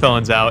one of the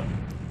felons out.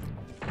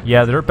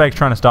 Yeah, the Dirtbag's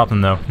trying to stop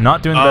them, though.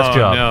 Not doing the best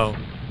job. No.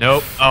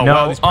 Nope. Oh, no.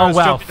 wow. These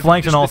wow.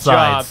 Flanked on all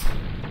sides.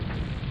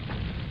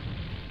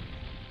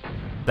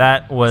 That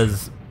That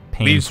was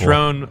painful. Leaves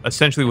drone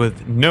essentially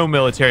with no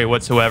military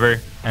whatsoever.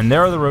 And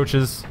there are the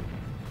roaches.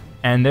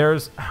 And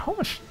there's... How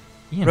much...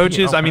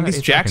 Roaches, I mean,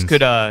 these Jacks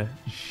could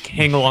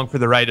hang along for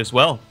the right as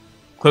well.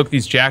 Cloak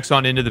these Jacks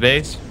on into the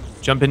base.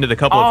 Jump into the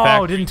couple of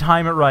factories. Oh, didn't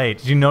time it right.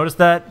 Did you notice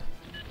that?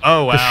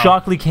 Oh, wow. The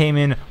Shockley came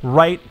in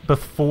right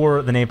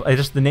before the napalm.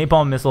 Just the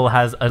napalm missile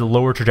has a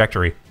lower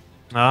trajectory.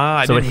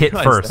 So it hit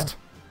first. That.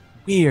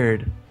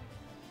 Weird.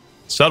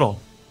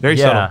 Subtle. Very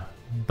subtle. Yeah,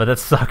 but that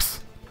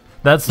sucks.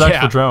 That sucks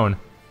for drone.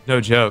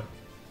 No joke.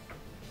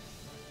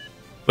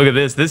 Look at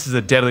this. This is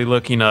a deadly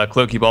looking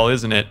Cloaky ball,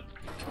 isn't it?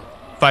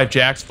 5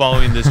 Jacks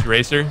following this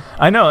racer.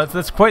 I know.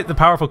 That's quite the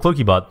powerful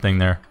Cloaky bot thing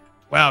there.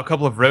 Wow, a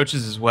couple of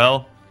roaches as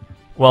well.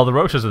 Well, the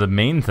roaches are the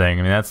main thing.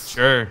 I mean, that's...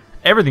 Sure.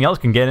 Everything else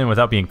can get in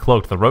without being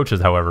cloaked. The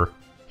roaches, however.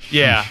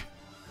 Yeah. Sheesh.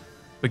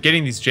 But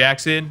getting these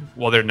Jacks in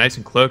while they're nice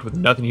and cloaked with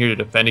nothing here to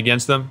defend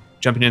against them,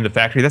 jumping into the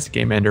factory, that's a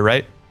game ender,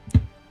 right?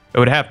 It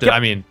would have to, I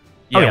mean,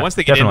 once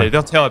they get in there,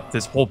 they'll tail up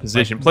this whole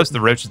position. Plus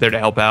the roach is there to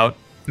help out.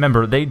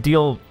 Remember, they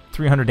deal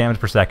 300 damage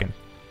per second.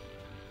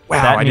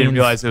 Wow, I didn't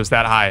realize it was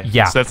that high.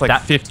 Yeah. So that's like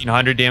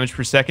 1,500 damage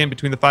per second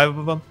between the 5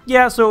 of them?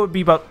 Yeah, so it would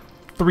be about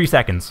 3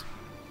 seconds.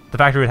 The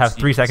factory would have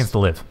 3 seconds to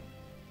live.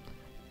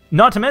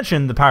 Not to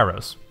mention the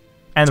pyros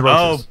and the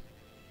roaches. Oh,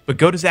 but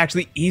Godde's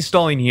actually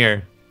e-stalling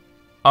here.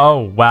 Oh,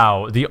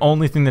 wow. The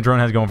only thing the drone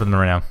has going for them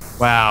right now.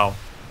 Wow.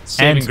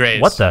 Saving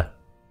grace. What the?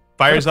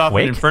 Fires off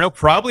an Inferno,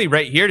 probably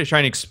right here to try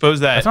and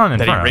expose that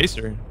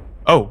eraser.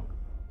 Oh.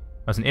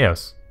 That's an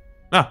EOS.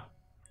 Ah.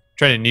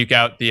 Trying to nuke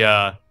out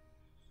the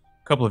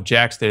couple of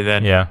Jacks there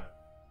then. Yeah.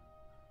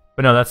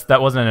 But no,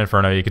 that wasn't an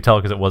Inferno. You could tell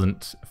because it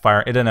wasn't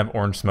fire. It didn't have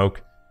orange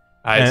smoke.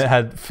 And it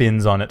had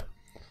fins on it.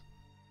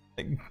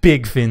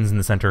 Big fins in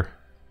the center.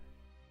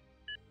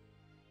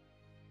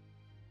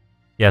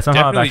 Yeah,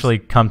 somehow I've actually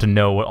come to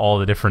know what all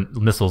the different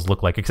missiles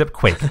look like, except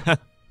Quake.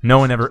 No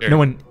one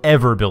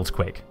ever builds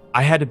Quake.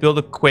 I had to build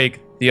a Quake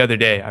the other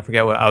day. I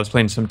forget what I was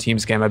playing some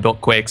Teams game. I built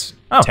Quakes.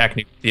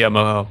 Technically, the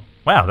Moho.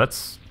 Wow,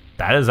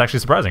 that is actually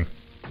surprising.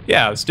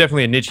 Yeah, it's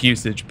definitely a niche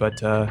usage,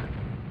 but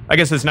I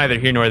guess it's neither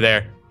here nor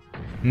there.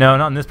 No,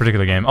 not in this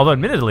particular game. Although,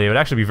 admittedly, it would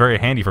actually be very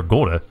handy for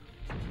Godde.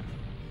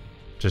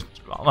 Just,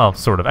 well,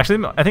 sort of.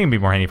 Actually, I think it'd be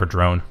more handy for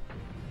drone.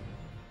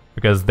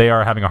 Because they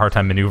are having a hard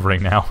time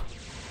maneuvering now.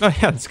 Oh,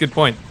 yeah, that's a good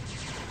point.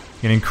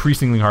 An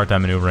increasingly hard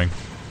time maneuvering.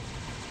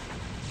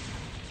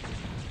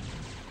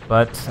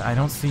 But I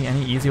don't see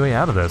any easy way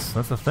out of this.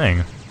 That's the thing.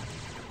 I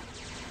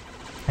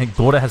think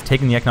Godde has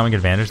taken the economic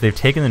advantage. They've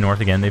taken the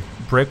north again. They've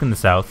broken the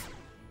south.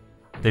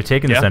 They've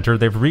taken the center.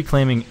 They're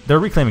reclaiming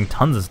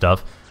tons of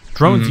stuff.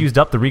 Drones used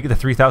up the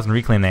 3,000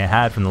 reclaim they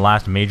had from the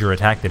last major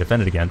attack they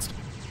defended against.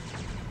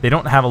 They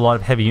don't have a lot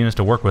of heavy units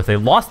to work with. They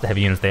lost the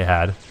heavy units they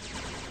had.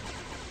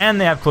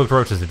 And they have cloaked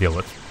roaches to deal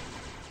with.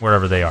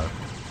 Wherever they are.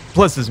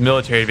 Plus his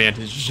military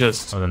advantage is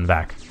just... Other than the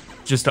back.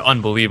 Just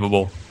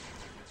unbelievable.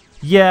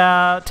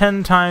 Yeah,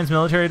 10 times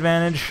military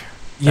advantage.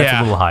 That's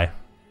a little high.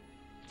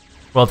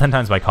 Well, 10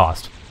 times by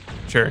cost.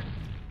 Sure.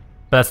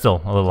 But that's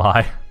still a little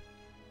high.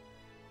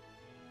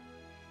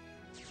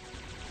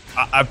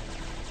 I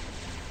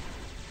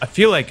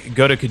feel like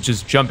Godde could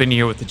just jump in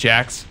here with the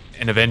Jacks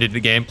and have ended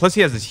the game. Plus,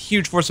 he has this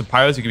huge force of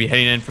pyros he could be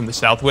heading in from the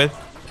south with.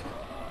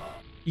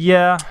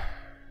 Yeah.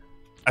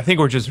 I think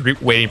we're just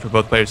waiting for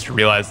both players to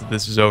realize that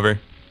this is over.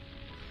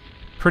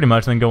 Pretty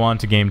much, then go on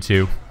to game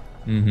 2.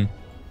 Mm-hmm.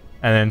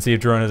 And then see if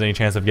Drone has any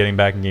chance of getting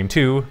back in game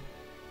 2.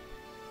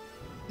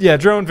 Yeah,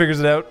 Drone figures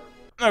it out.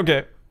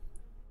 Okay.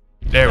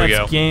 There we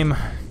go. Game...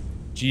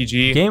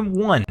 GG. Game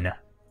 1.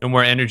 No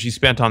more energy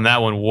spent on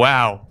that one.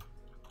 Wow.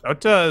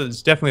 That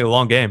was definitely a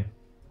long game.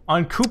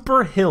 On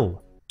Cooper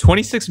Hill.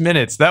 26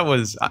 minutes. That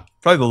was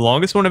probably the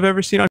longest one I've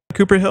ever seen on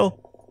Cooper Hill.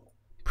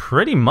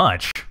 Pretty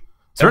much.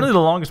 Certainly the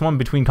longest one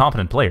between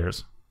competent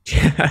players.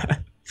 Yeah.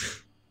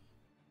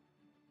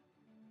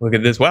 Look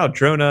at this. Wow,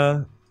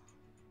 Drone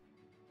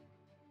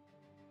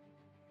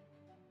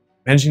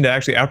managing to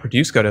actually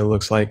outproduce Godde, it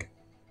looks like.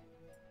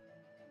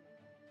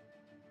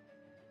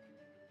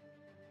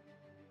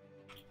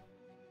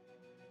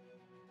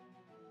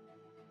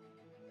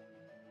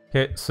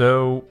 Okay,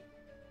 so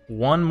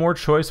one more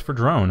choice for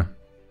Drone.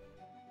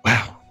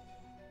 Wow.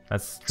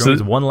 That's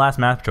Drone's one last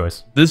map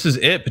choice. This is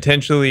it,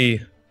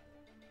 potentially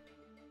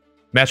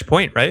match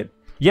point, right?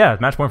 Yeah,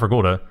 match point for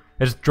Godde.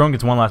 It's just Drone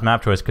gets one last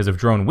map choice, because if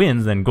Drone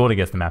wins, then Godde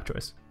gets the map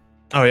choice.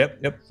 Oh,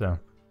 yep. So,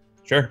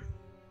 Sure.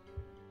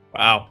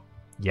 Wow.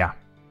 yeah.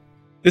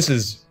 This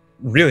is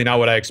really not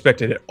what I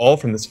expected at all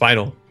from this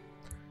final.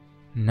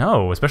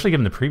 No, especially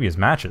given the previous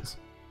matches.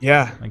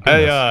 Yeah.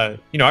 I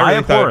really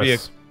have thought it'd be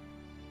Horus.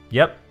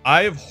 Yep.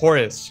 Eye of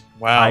Horus.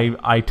 Wow.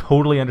 I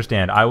totally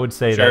understand. I would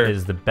say Sure. that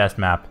is the best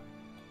map.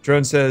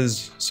 Drone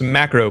says, some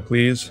macro,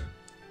 please.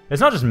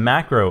 It's not just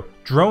macro.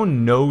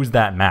 Drone knows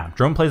that map.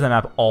 Drone plays that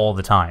map all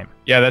the time.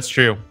 Yeah, that's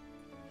true.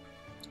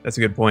 That's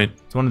a good point.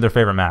 It's one of their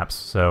favorite maps,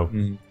 so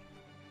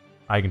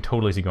I can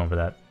totally see going for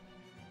that.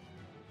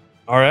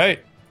 All right.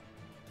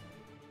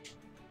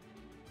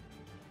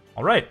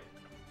 All right.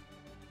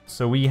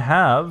 So we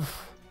have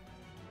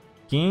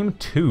Game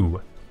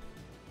 2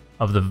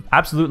 of the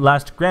absolute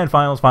last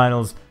final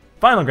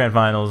grand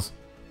finals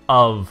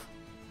of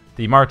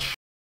the March.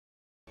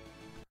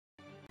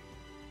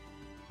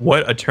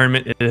 What a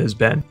tournament it has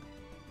been.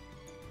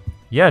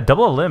 Yeah,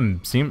 double a limb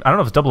seemed. I don't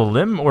know if it's double a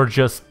limb or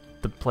just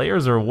the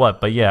players or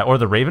what, but yeah, or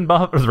the Raven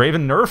buff or the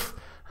Raven nerf.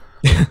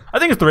 I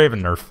think it's the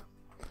Raven nerf.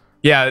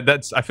 Yeah,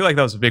 I feel like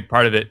that was a big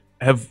part of it.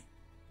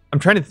 I'm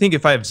trying to think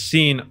if I have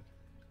seen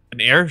an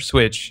air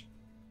switch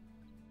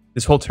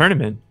this whole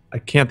tournament. I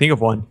can't think of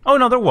one. Oh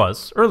no, there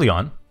was early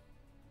on.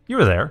 You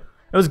were there.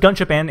 It was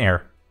gunship and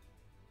air.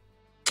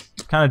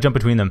 Kind of jump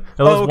between them.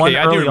 There was one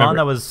early on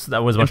that was a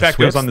bunch In fact,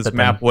 of it was on this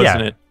map,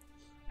 wasn't it?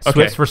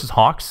 Swifts versus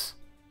Hawks,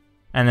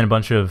 and then a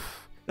bunch of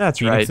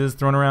Phoenixes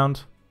thrown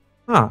around.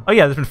 Huh. Oh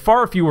yeah, there's been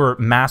far fewer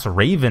mass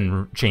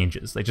Raven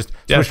changes. They just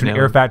switch to an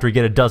air factory,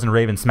 get a dozen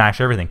Ravens, smash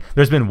everything.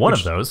 There's been one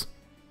of those.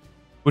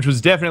 Which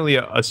was definitely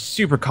a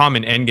super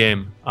common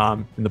endgame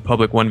in the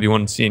public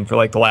 1v1 scene for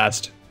like the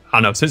last, I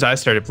don't know, since I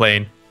started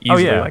playing,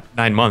 easily like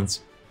 9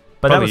 months.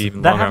 But probably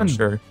even that longer, happened I'm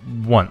sure.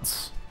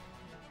 Once.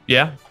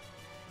 Yeah.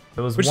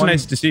 There was which is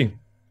nice to see.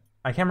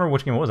 I can't remember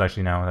which game it was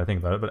actually now that I think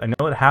about it, but I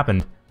know it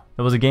happened.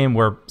 There was a game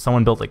where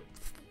someone built like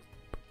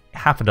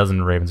half a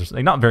dozen Ravens, or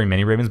something. Like, not very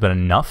many Ravens, but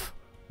enough.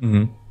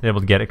 They're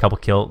able to get a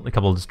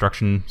couple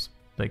destructions,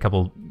 like a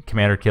couple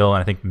commander kill,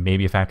 and I think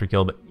maybe a factory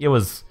kill, but it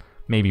was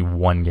maybe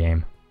one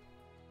game.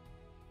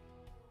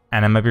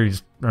 And I might be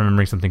just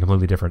remembering something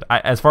completely different.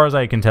 As far as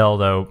I can tell,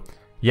 though,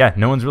 yeah,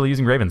 no one's really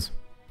using Ravens.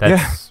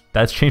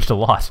 That's changed a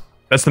lot.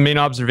 That's the main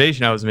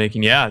observation I was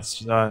making. Yeah,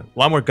 it's a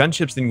lot more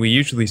gunships than we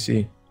usually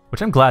see.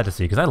 Which I'm glad to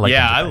see, because I like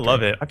Yeah, I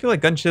love it. I feel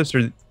like gunships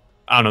are,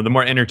 I don't know, the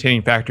more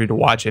entertaining factory to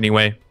watch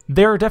anyway.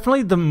 They're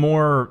definitely the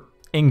more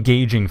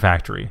engaging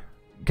factory.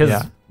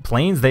 Because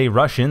planes, they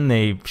rush in,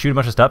 they shoot a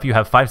bunch of stuff, you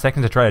have 5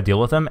 seconds to try to deal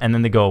with them, and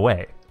then they go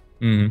away.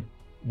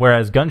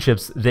 Whereas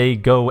gunships, they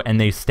go and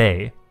they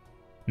stay.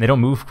 And they don't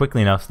move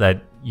quickly enough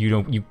that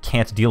you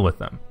can't deal with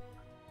them.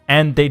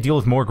 And they deal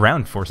with more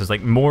ground forces,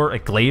 like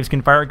glaives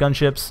can fire at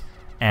gunships,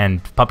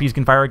 and puppies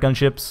can fire at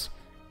gunships.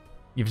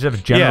 You just have a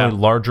generally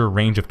larger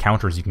range of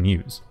counters you can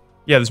use.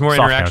 Yeah, there's more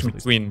interaction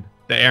between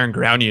the air and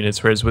ground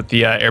units, whereas with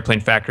the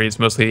airplane factory, it's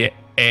mostly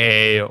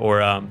AA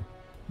or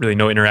really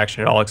no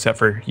interaction at all, except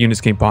for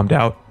units getting bombed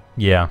out.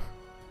 Yeah.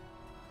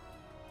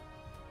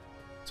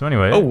 So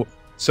anyway. Oh,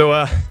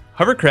 so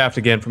Hovercraft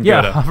again from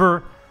Godde.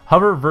 Yeah,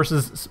 Hover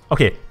versus...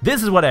 Okay,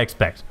 this is what I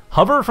expect.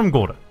 Hover from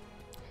Godde.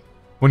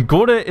 When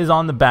Godde is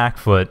on the back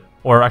foot,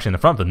 or actually in the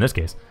front foot in this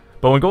case,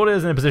 but when Godde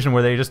is in a position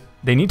where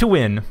they need to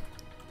win,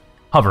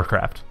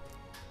 Hovercraft.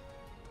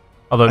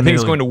 Although I think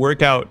it's going to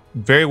work out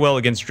very well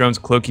against Drone's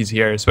Cloakies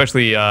here,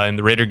 especially in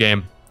the Raider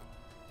game.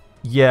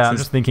 Yeah, I'm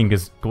just thinking,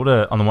 because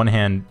Godde, on the one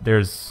hand,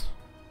 there's...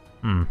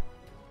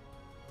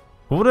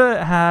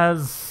 Godde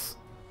has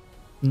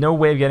no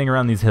way of getting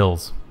around these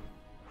hills.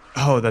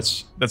 Oh,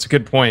 that's a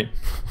good point.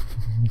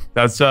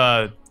 That's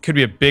could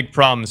be a big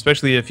problem,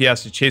 especially if he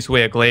has to chase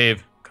away a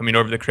glaive coming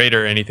over the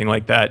crater or anything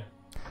like that.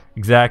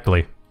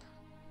 Exactly.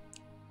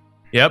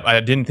 Yep, I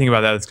didn't think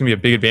about that. It's going to be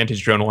a big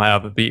advantage Drone will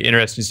have. It'd be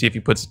interesting to see if he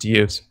puts it to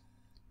use.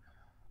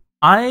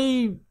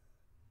 I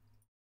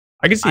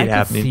can see it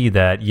happening. I can see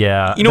that,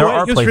 yeah. You know there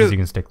what? are places you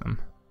can stick them.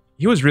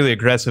 He was really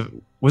aggressive.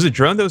 Was it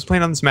Drone that was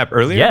playing on this map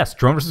earlier? Yes,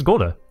 Drone versus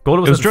Godde.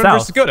 Godde was Drone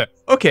versus Godde.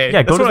 Okay.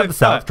 Yeah, Godde was at the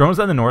south, Drone was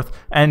at the north,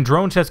 and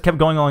Drone just kept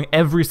going along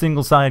every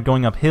single side,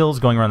 going up hills,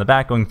 going around the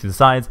back, going through the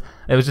sides.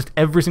 It was just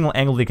every single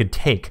angle they could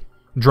take,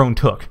 Drone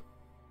took.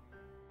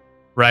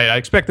 Right, I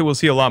expect that we'll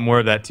see a lot more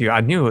of that too.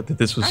 I knew that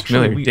this was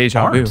familiar.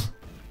 Deja vu.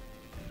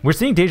 We're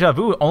seeing Deja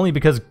vu only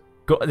because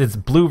it's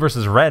blue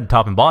versus red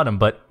top and bottom,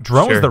 but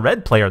Drone's the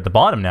red player at the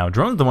bottom now.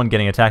 Drone's the one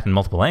getting attacked in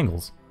multiple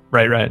angles.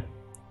 Right.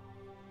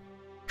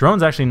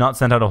 Drone's actually not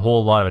sent out a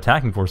whole lot of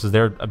attacking forces.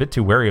 They're a bit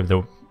too wary of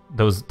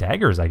those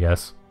daggers, I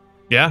guess.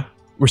 Yeah,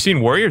 we're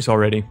seeing warriors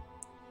already.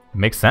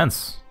 Makes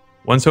sense.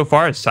 One so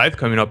far is Scythe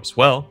coming up as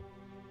well.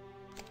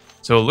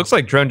 So it looks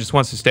like Drone just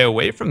wants to stay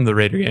away from the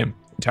Raider game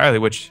entirely,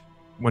 which,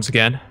 once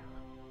again,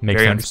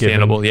 makes very sense,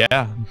 understandable.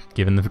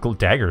 Given the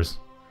daggers.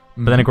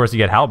 But then, of course, you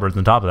get halberds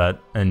on top of that,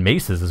 and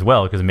maces as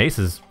well, because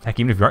maces, heck,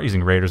 even if you aren't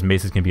using raiders,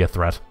 maces can be a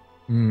threat.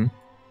 They're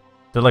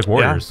like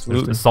warriors.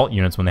 They're assault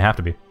units when they have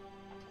to be.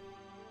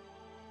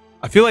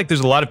 I feel like there's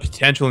a lot of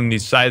potential in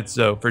these sides,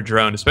 though, for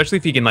Drone, especially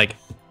if he can, like,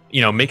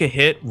 make a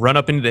hit, run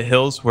up into the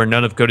hills where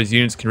none of Godde's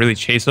units can really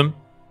chase him.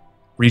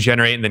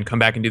 regenerate, and then come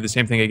back and do the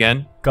same thing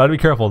again. Gotta be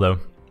careful though,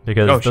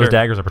 because those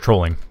daggers are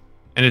patrolling.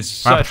 And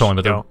it's not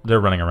patrolling, but they're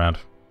running around.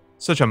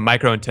 Such a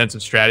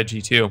micro-intensive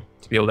strategy too,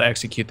 to be able to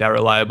execute that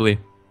reliably.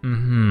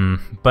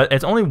 But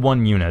it's only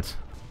one unit.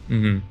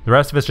 The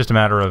rest of it's just a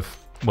matter of,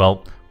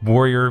 well,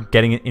 warrior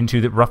getting it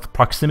into the rough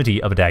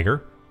proximity of a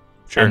dagger.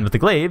 And with the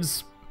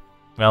glaives,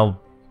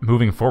 well,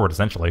 moving forward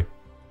essentially.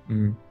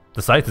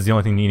 The scythe is the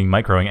only thing needing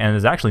microing, and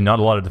there's actually not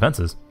a lot of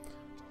defenses.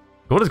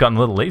 Godde's gotten a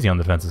little lazy on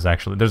the defenses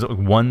actually. There's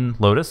one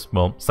Lotus,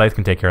 well, scythe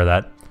can take care of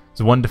that.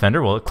 There's one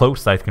defender, well, a cloak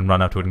scythe can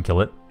run up to it and kill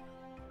it.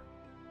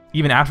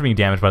 Even after being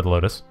damaged by the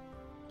Lotus.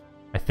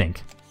 I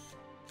think.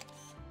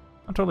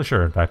 Not totally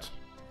sure, in fact.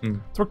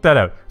 Let's work that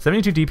out.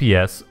 72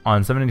 DPS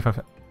on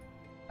 795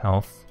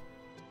 health.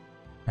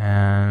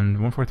 And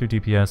 143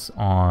 DPS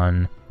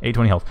on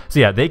 820 health. So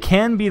yeah, they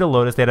can beat a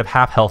Lotus. They'd have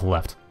half health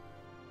left.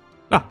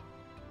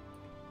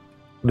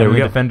 There we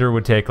go. The defender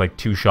would take like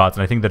 2 shots,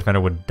 and I think the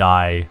defender would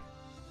die.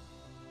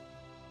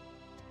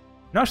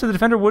 No, actually the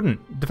defender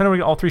wouldn't. The defender would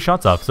get all 3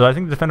 shots off. So I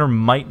think the defender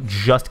might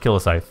just kill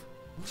a scythe.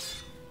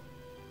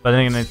 But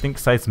then I think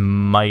scythes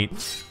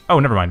might... Oh,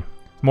 never mind.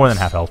 More than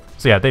half health.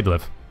 So yeah, they'd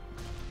live.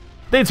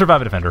 They'd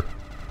survive a defender.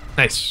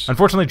 Nice.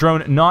 Unfortunately,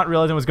 drone not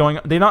realizing what's going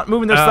on. They're not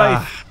moving their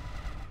scythe.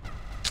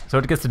 So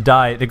it gets to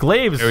die. The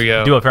glaives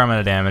do a fair amount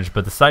of damage,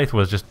 but the scythe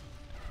was just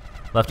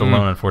left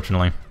alone,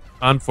 unfortunately.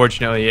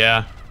 Unfortunately,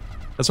 yeah.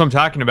 That's what I'm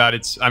talking about.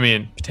 It's, I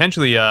mean,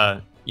 potentially,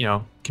 you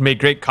know, can make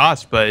great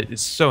cost, but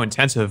it's so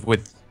intensive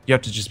with, you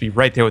have to just be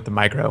right there with the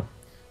micro.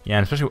 Yeah,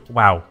 and especially,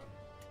 wow.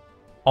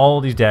 All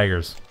these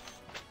daggers.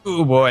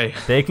 Oh boy.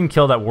 They can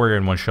kill that warrior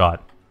in one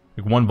shot.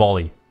 Like one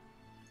volley.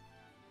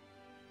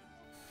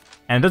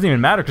 And it doesn't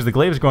even matter because the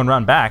glaive is going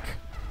around back.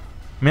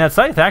 I mean, that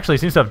scythe actually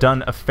seems to have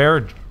done a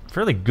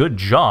fairly good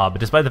job,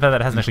 despite the fact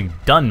that it hasn't actually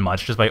done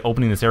much just by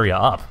opening this area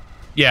up.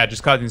 Yeah,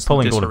 just causing some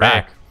pulling Godde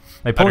back.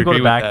 Like pulling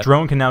Godde back,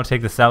 drone can now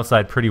take the south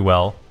side pretty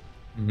well.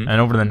 And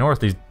over to the north,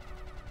 these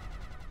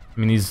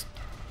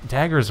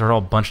daggers are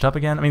all bunched up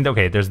again. I mean,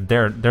 okay,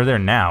 they're there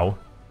now.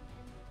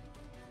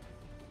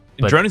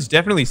 And drone is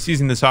definitely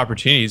seizing this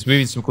opportunity. He's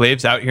moving some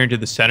glaives out here into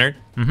the center.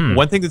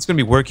 One thing that's going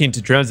to be working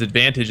to drone's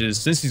advantage is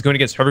since he's going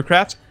against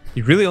Hovercraft,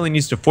 he really only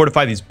needs to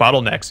fortify these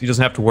bottlenecks. He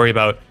doesn't have to worry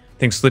about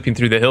things slipping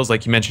through the hills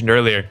like you mentioned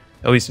earlier,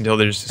 at least until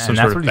there's some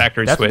sort of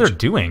factory switch. That's what they're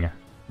doing.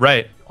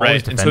 Right, all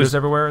these defenders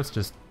everywhere. It's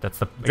just, that's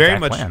the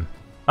exact plan.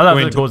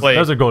 Oh,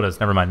 those are Goddes.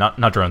 Never mind,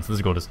 not drones. Those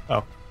are Goddes.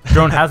 Oh.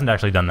 Drone hasn't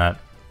actually done that.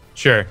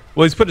 Sure.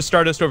 Well, he's put a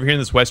Stardust over here in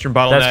this western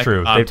bottleneck. That's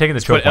true. They've taken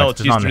the choke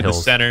points, just on the hills.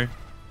 The center.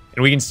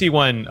 And we can see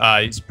one,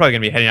 he's probably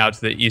going to be heading out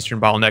to the eastern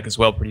bottleneck as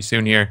well pretty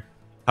soon here.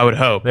 I would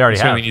hope. They already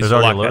have. There's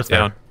already a Lotus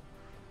down.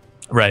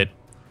 Right.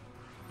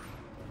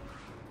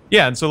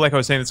 Yeah, and so like I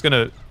was saying, it's going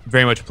to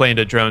very much play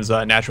into drone's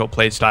natural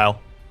play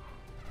style.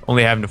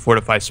 Only having to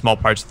fortify small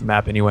parts of the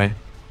map anyway.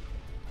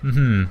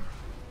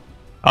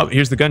 Oh,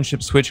 here's the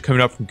gunship switch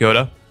coming up from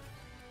Godde.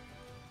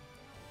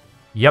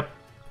 Yep.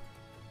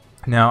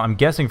 Now, I'm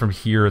guessing from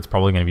here it's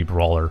probably going to be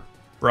Brawler.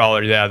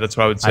 Brawler, yeah, that's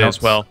what I would say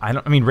as well.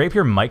 I mean,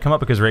 Rapier might come up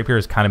because Rapier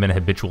has kind of been a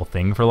habitual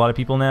thing for a lot of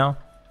people now.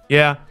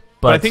 Yeah,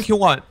 but I think he'll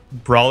want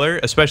Brawler,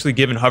 especially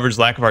given Hover's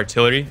lack of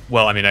artillery.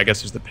 Well, I mean, I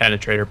guess there's the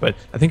Penetrator, but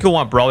I think he'll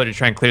want Brawler to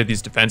try and clear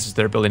these defenses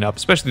that are building up,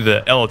 especially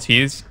the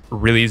LLTs are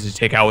really easy to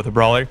take out with a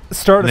Brawler.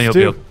 Stardust,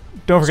 too.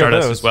 Don't forget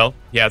Stardust those. as well.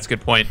 Yeah, that's a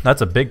good point.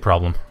 That's a big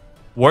problem.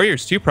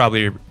 Warriors, too,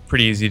 probably are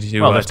pretty easy to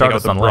take out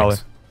with a Brawler.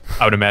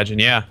 I would imagine,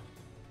 yeah.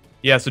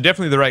 Yeah, so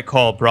definitely the right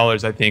call,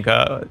 Brawlers, I think.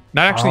 Not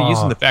actually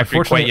using the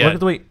factory quite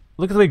yet.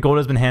 Look at the way Godde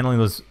has been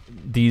handling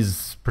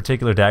these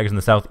particular daggers in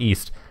the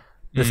southeast.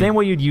 The same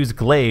way you'd use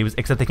glaives,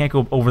 except they can't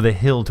go over the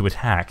hill to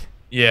attack.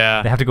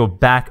 Yeah. They have to go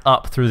back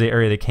up through the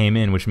area they came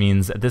in, which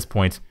means at this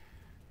point,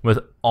 with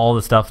all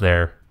the stuff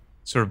there...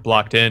 Sort of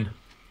blocked in.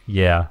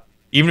 Yeah.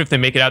 Even if they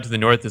make it out to the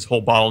north, this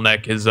whole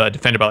bottleneck is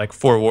defended by like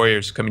 4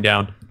 warriors coming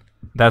down.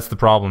 That's the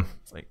problem.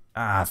 It's like,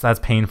 so that's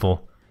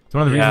painful. It's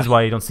one of the reasons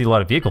why you don't see a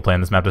lot of vehicle play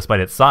on this map, despite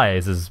its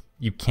size, is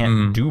you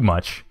can't do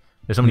much.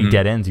 There's so many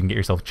dead ends you can get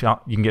yourself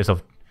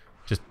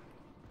just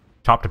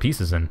chopped to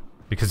pieces in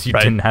because you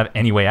didn't have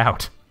any way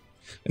out.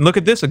 And look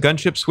at this, a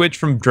gunship switch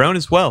from drone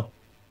as well.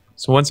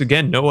 So once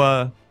again,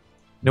 no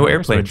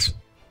airplanes. Switch.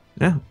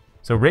 Yeah.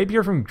 So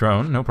Rapier from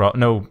drone,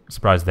 no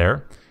surprise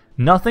there.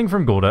 Nothing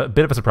from Godde, a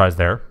bit of a surprise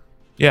there.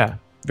 Yeah,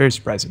 very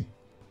surprising.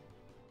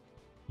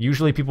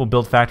 Usually people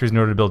build factories in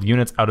order to build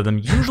units out of them.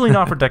 Usually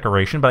not for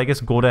decoration, but I guess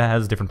Godde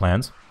has different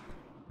plans.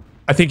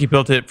 I think he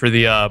built it for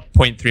the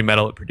 0.3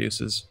 metal it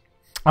produces.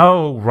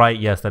 Oh, right,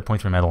 yes, that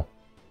 0.3 metal.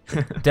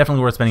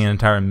 Definitely worth spending an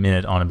entire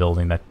minute on a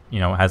building that,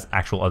 has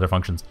actual other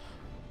functions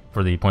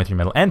for the 0.3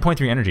 metal and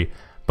 0.3 energy.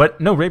 But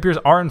no, rapiers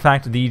are in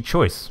fact the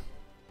choice.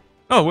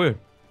 Oh, weird.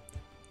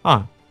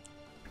 Huh.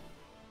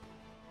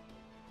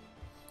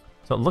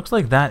 So it looks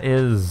like that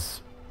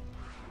is...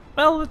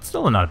 Well, it's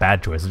still not a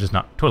bad choice. It's just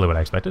not totally what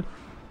I expected.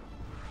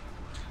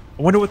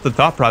 I wonder what the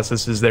thought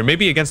process is there.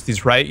 Maybe against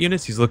these riot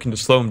units, he's looking to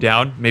slow them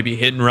down. Maybe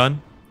hit and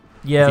run.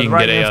 Yeah, the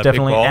riot units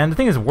definitely. And the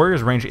thing is,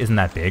 Warrior's range isn't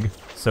that big.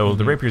 So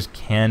the rapiers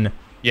can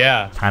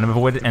kind of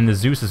avoid it. And the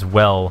Zeus as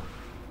well.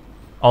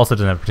 Also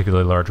doesn't have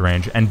particularly large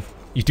range, and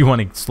you do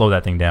want to slow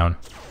that thing down.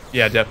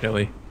 Yeah,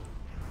 definitely.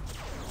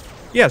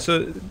 Yeah,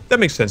 so that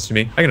makes sense to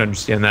me. I can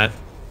understand that.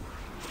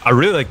 I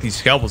really like these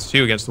scalpels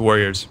too against the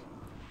warriors.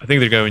 I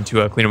think they're going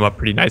to clean them up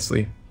pretty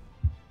nicely.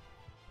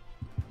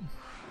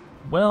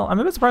 Well, I'm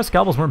a bit surprised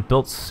scalpels weren't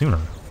built sooner.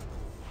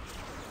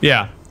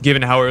 Yeah,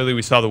 given how early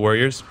we saw the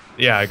warriors.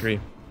 Yeah, I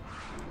agree.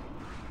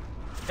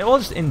 Yeah, well,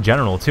 just in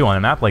general too, on a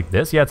map like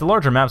this, yeah, it's a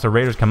larger map, so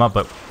raiders come up,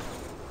 but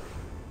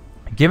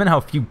given how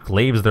few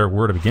glaives there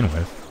were to begin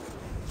with,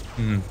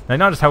 like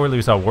not just how early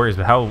we saw warriors,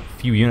 but how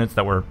few units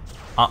that were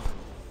up.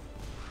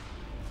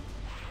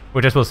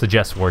 Which I suppose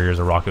suggests warriors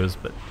or Rockos,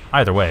 but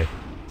either way.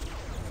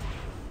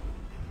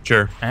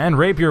 Sure. And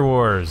rapier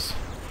wars.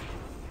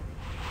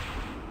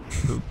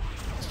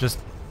 It's just...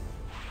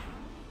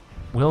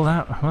 Will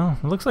that... Well,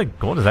 it looks like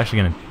Gold is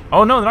actually going to...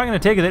 Oh, no, they're not going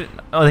to take it.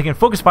 They can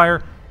focus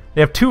fire.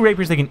 They have 2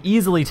 rapiers they can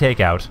easily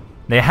take out.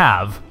 They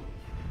have.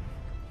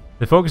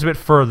 They focus a bit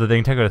further. They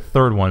can take out a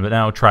 3rd one, but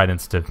now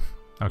Tridents to...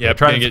 Okay, yeah,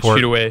 Tridents get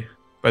shoot away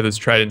by those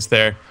Tridents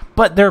there.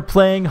 But they're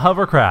playing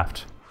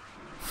Hovercraft.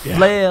 Yeah.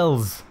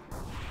 Flails.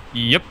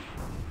 Yep.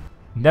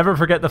 Never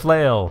forget the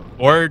flail.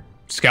 Or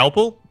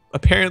Scalpel,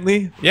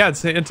 apparently. Yeah,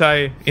 it's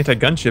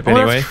anti-gunship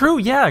anyway. That's true,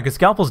 yeah, because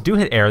Scalpels do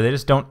hit air. They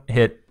just don't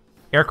hit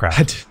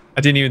aircraft.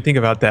 I didn't even think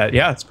about that.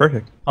 Yeah, it's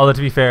perfect. Although,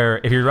 to be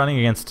fair, if you're running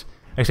against...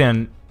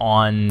 Actually,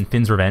 on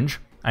Finn's Revenge,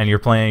 and you're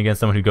playing against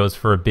someone who goes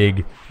for a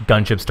big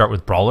gunship start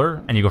with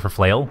Brawler, and you go for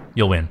Flail,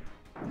 you'll win.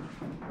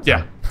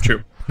 Yeah,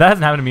 true. That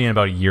hasn't happened to me in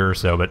about a year or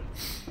so, but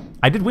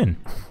I did win.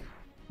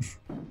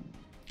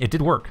 It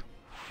did work.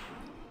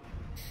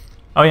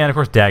 Oh yeah, and of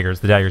course daggers.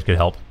 The daggers could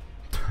help.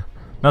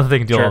 Not that they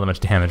can deal all that much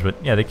damage, but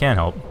yeah, they can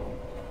help.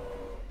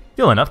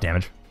 Deal enough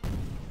damage.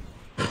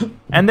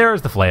 And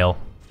there's the flail.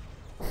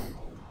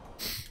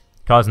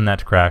 Causing that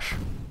to crash.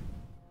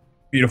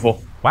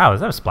 Beautiful. Wow,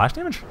 is that a splash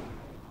damage?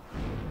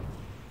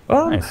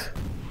 Oh. Nice.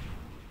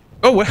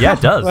 Oh, wow. Yeah,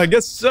 it does. I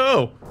guess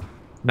so.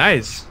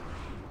 Nice.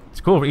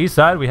 It's cool. For east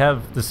side, we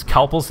have the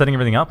scalpels setting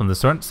everything up. On the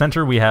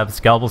center, we have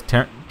scalpels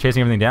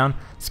chasing everything down.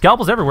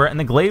 Scalpels everywhere, and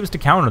the glaives to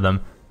counter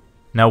them.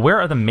 Now, where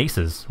are the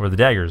maces or the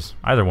daggers?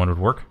 Either one would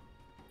work.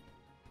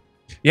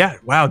 Yeah,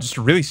 wow, just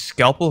a really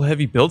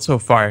scalpel-heavy build so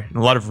far. And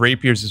a lot of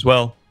rapiers as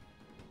well.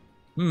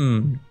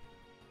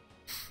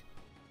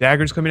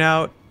 Daggers coming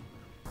out.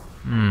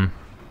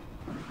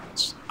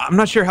 I'm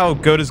not sure how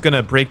Godde's going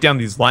to break down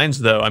these lines,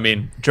 though. I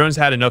mean, Drone's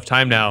had enough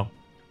time now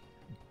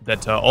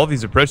that all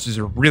these approaches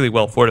are really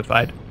well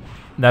fortified.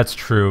 That's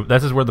true.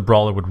 This is where the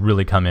Brawler would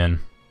really come in.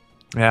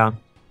 Yeah.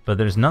 But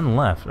there's none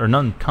left, or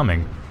none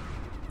coming.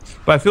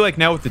 But I feel like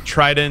now with the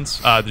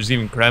Tridents, there's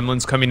even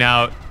Gremlins coming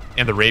out,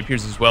 and the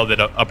Rapiers as well, that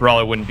a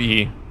Brawler wouldn't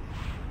be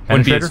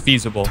as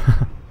feasible.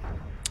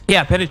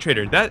 Yeah,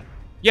 Penetrator.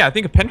 Yeah, I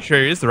think a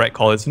Penetrator is the right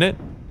call, isn't it?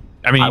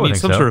 I mean, you need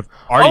some sort of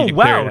arty to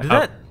clear it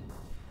out.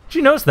 Did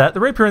you notice that? The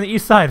Rapier on the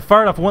east side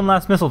fired off one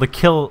last missile to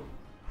kill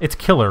its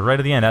killer right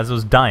at the end as it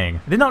was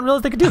dying. I did not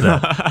realize they could do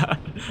that. I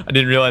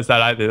didn't realize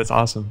that either. That's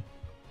awesome.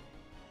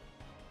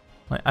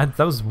 That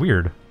was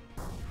weird.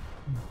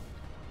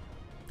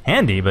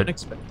 Handy, but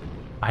unexpected.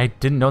 I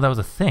didn't know that was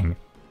a thing.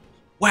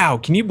 Wow,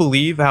 can you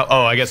believe how...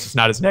 Oh, I guess it's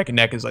not as neck and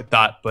neck as I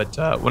thought, but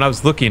when I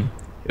was looking,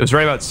 it was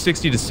right about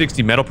 60 to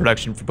 60 metal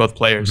production for both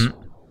players.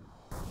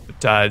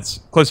 But it's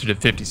closer to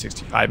 50,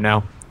 65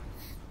 now.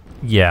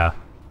 Yeah.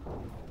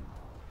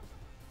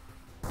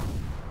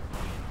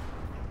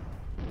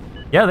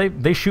 Yeah,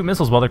 they shoot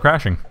missiles while they're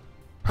crashing.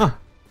 Huh.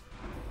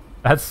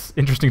 That's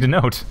interesting to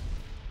note.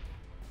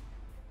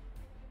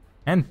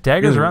 And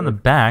daggers around the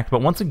back,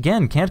 but once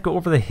again, can't go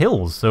over the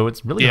hills, so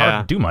it's really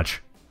hard to do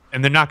much.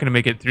 And they're not going to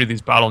make it through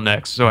these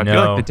bottlenecks, so I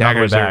feel like the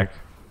daggers are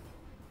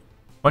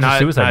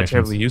not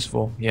terribly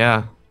useful.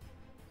 Yeah.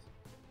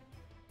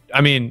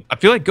 I mean, I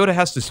feel like Godde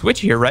has to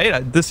switch here,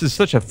 right? This is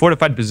such a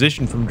fortified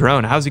position from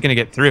Drone. How's he going to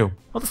get through?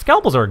 Well, the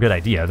scalpels are a good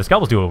idea. The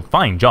scalpels do a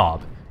fine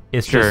job.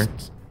 It's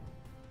just...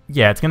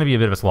 Yeah, it's going to be a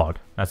bit of a slog.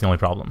 That's the only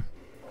problem.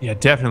 Yeah,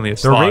 definitely a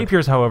slog. The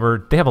Rapiers,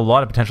 however, they have a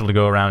lot of potential to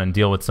go around and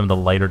deal with some of the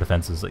lighter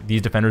defenses. Like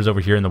these defenders over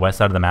here in the west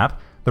side of the map,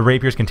 the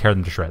Rapiers can tear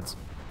them to shreds.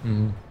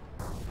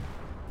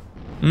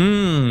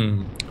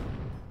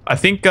 I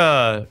think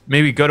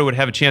maybe Godde would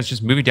have a chance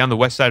just moving down the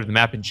west side of the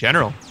map in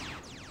general.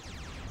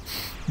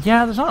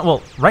 Yeah, there's not...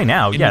 Well, right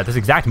now, at this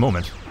exact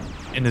moment.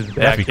 Into the back,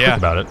 you have to be quick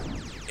about it.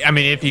 I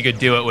mean, if he could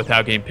do it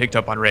without getting picked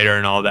up on radar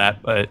and all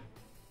that, but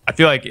I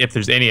feel like if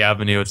there's any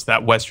avenue, it's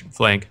that western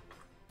flank.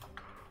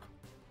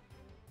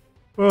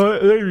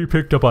 Well, they can be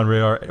picked up on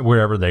radar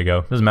wherever they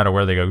go. Doesn't matter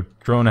where they go.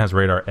 Drone has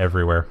radar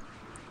everywhere.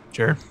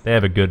 Sure. They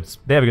have a good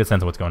sense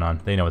of what's going on.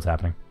 They know what's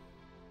happening.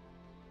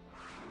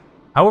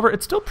 However,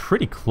 it's still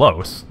pretty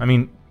close. I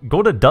mean,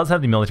 Godde does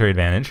have the military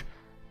advantage.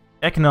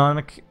 The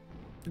economic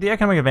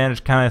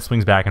advantage kind of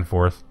swings back and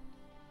forth.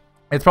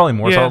 It's probably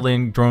more solidly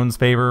in Drone's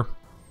favor.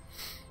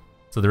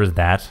 So there is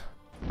that.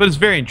 But it's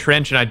very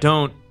entrenched, and I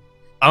don't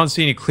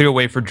see any clear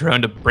way for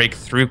Drone to break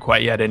through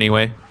quite yet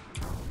anyway.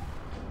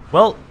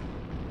 Well,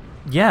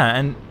 yeah,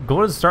 and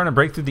Godde is starting to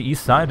break through the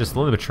east side, just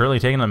slowly but surely,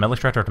 taking on metal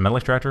extractor after metal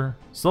extractor.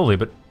 Slowly,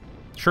 but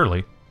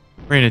surely.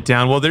 Bringing it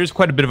down. Well, there's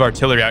quite a bit of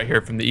artillery out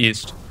here from the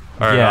east.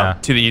 Or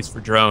to the east for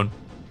drone.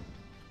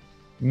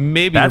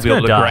 Maybe he'll be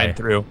able to grind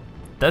through.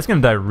 That's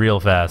going to die real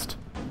fast.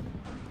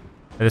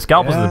 The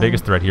scalpels are the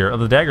biggest threat here.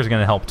 The dagger's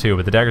going to help too,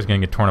 but the dagger's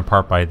going to get torn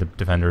apart by the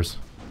defenders.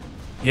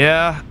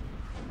 Yeah.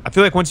 I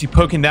feel like once you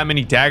poke in that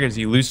many daggers,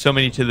 you lose so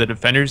many to the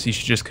defenders, you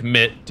should just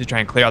commit to try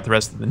and clear out the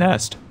rest of the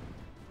nest.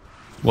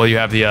 Well, you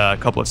have the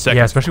couple of seconds.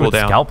 Yeah, especially with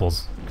the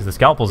scalpels. Because the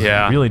scalpels,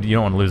 really, you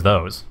don't want to lose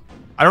those.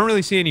 I don't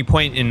really see any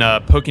point in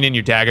poking in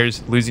your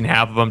daggers, losing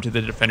half of them to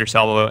the defender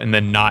salvo, and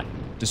then not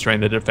destroying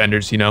the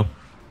defenders, you know?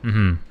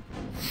 Mm-hmm.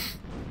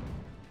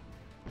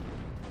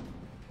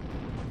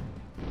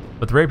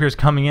 But the Rapier's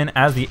coming in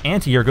as the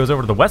anti-air goes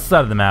over to the west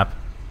side of the map,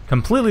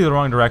 completely the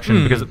wrong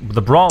direction because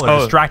the Brawler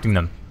is distracting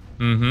them.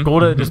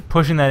 Godde just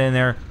pushing that in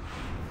there,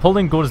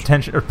 pulling Godde's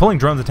attention, or pulling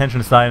Drone's attention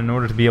aside in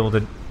order to be able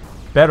to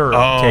better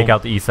take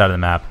out the east side of the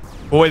map.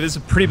 Boy, this is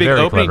a pretty big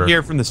opening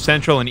here from the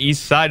central and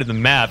east side of the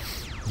map.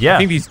 Yeah.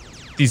 I think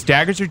these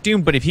daggers are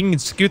doomed, but if he can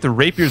scoot the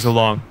Rapiers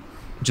along,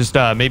 just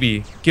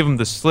maybe give them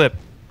the slip,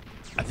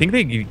 I think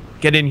they can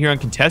get in here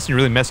uncontested and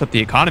really mess up the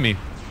economy.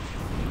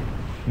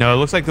 No, it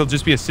looks like they'll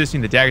just be assisting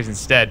the daggers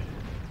instead.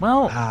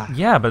 Well,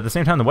 yeah, but at the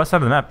same time, the west side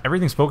of the map,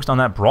 everything's focused on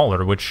that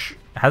Brawler, which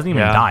hasn't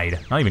even died.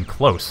 Not even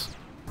close.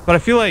 But I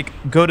feel like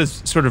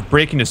Godde's sort of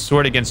breaking his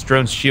sword against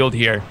Drone's shield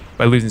here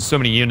by losing so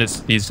many units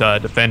to these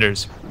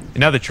defenders. And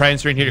now the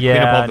Tridents are in here to clean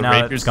up all the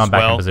Rapiers it's gone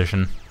back in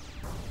position.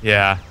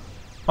 Yeah.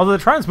 Although the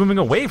Trident's moving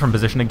away from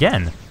position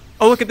again.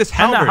 Oh, look at this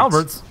Halberds. And the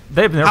Halberds,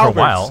 they've been there for a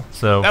while,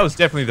 so... That was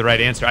definitely the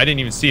right answer. I didn't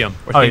even see them.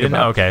 Oh, you didn't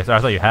know? Okay, so I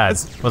thought you had.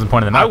 Wasn't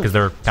pointing them out because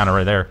they're kind of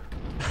right there.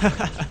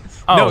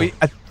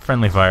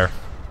 Friendly fire.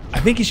 I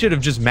think he should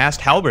have just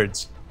massed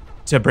Halberds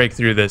to break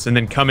through this and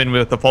then come in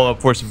with the follow-up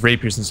force of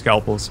Rapiers and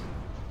Scalpels.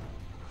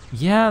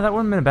 Yeah, that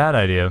wouldn't have been a bad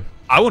idea.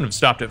 I wouldn't have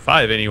stopped at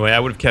 5 anyway. I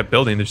would have kept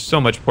building. There's so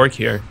much pork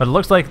here. But it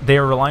looks like they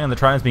are relying on the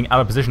Tridents being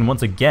out of position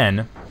once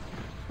again.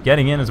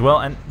 Getting in as well.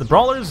 And the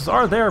Brawlers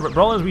are there, but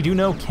Brawlers, we do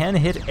know, can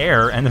hit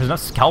air, and there's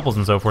enough Scalpels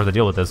and so forth to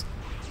deal with this.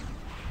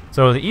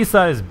 So the east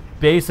side is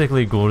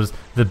basically Godde's.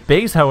 The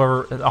base,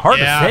 however, hard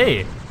to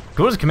say.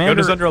 Godde's commander...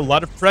 Godde's under a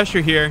lot of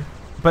pressure here.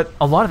 But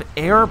a lot of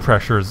air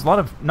pressures, not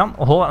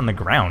a whole lot on the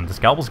ground. The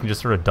Scalpels can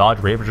just sort of dodge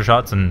Ravager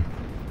shots and...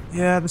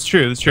 Yeah, that's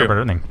true, that's true.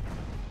 Everything.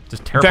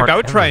 Just tear In fact, apart I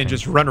would try and everything.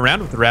 just run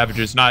around with the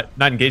Ravagers, not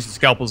engage the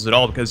Scalpels at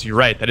all, because you're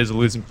right, that is a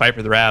losing fight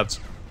for the Ravs.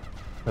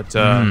 But,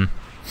 oh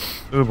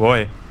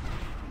boy.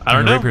 I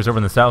don't know. The Rapiers over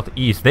in the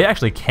southeast. They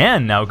actually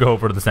can now go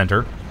over to the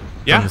center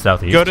from the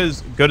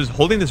southeast. Godde's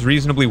holding this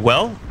reasonably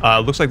well.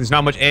 Looks like there's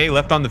not much AA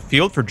left on the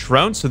field for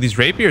drones, so these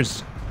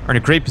Rapiers are in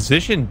a great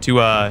position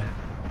to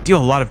deal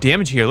a lot of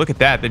damage here. Look at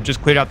that. They've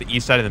just cleared out the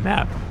east side of the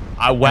map.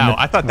 Wow,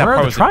 I thought that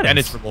part was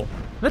impenetrable.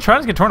 The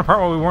Tridents get torn apart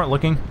while we weren't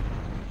looking?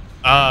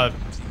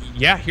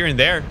 Yeah, here and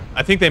there.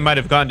 I think they might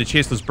have gone to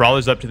chase those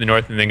Brawlers up to the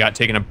north and then got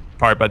taken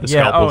apart by the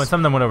Scalpels. Oh, and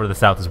some of them went over to the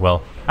south as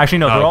well. Actually,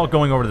 no, they're all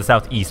going over to the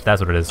southeast.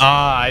 That's what it is.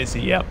 Ah, I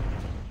see, yep.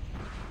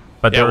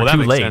 But they were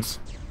too late.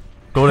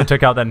 Godde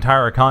took out that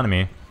entire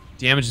economy.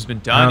 Damage has been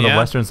done, the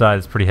western side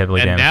is pretty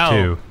heavily damaged,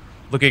 too.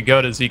 Look at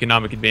Godde's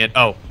economic advantage.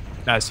 Oh,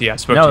 I see, I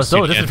spoke no, too it's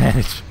still a soon.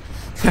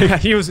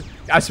 disadvantage.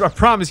 I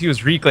promise he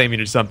was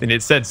reclaiming or something.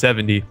 It said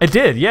 70. It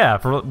did, yeah,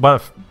 for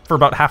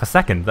about half a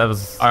second. That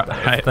was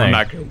the thing. I'm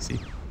not crazy.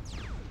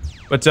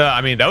 But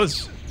I mean, that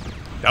was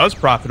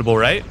profitable,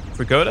 right,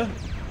 for Godde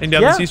and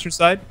down this eastern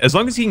side. As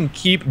long as he can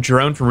keep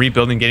Drone from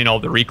rebuilding, getting all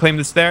the reclaim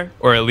that's there,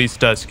 or at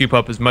least scoop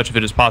up as much of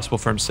it as possible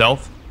for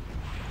himself.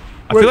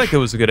 I feel like that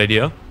was a good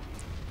idea.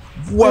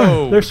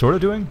 Whoa! They're sort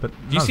of doing, but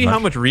do you see how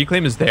much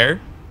reclaim is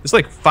there? It's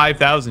like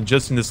 5,000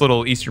 just in this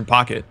little eastern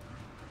pocket.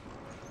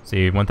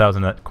 See,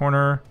 1,000 that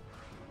corner.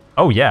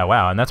 Oh yeah,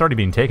 wow, and that's already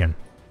being taken.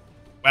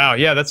 Wow,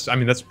 yeah, that's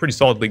pretty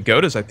solidly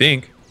Godde's, I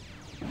think.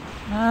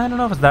 I don't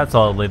know if it's that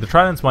solidly. The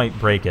Tridents might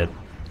break it.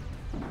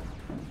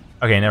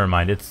 Okay, never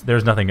mind.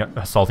 There's nothing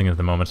assaulting it at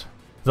the moment.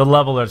 The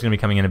level that's going to be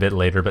coming in a bit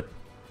later, but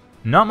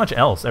not much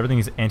else. Everything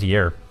is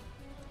anti-air.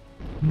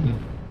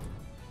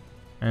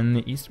 And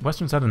the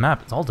western side of the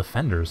map, it's all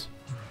defenders.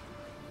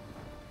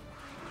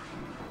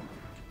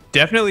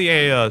 Definitely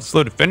a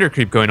slow defender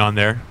creep going on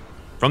there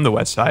from the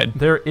west side.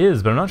 There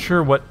is, but I'm not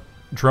sure what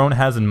Drone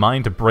has in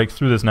mind to break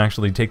through this and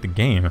actually take the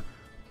game.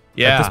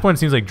 Yeah. At this point, it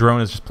seems like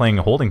Drone is just playing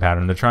a holding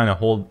pattern. They're trying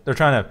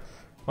to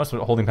what's a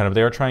holding pattern?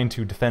 They are trying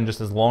to defend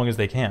just as long as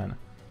they can.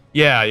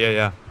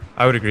 Yeah.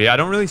 I would agree. I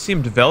don't really see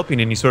him developing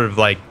any sort of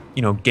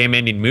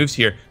game-ending moves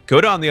here.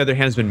 Godde, on the other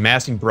hand, has been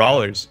massing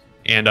Brawlers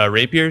and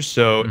Rapiers,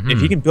 so if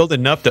he can build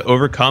enough to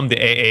overcome the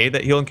AA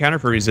that he'll encounter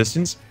for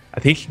resistance,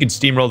 I think he can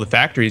steamroll the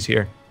factories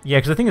here. Yeah,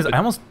 because the thing is,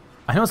 I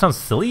know it sounds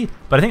silly,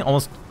 but I think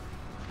almost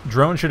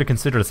Drone should have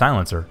considered a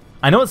silencer.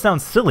 I know it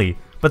sounds silly,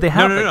 but they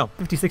have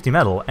 50-60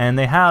 metal, and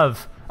they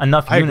have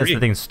enough units that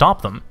they can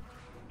stop them.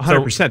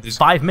 100%. So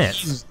 5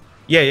 minutes.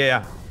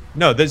 Yeah.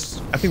 No, I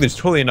think there's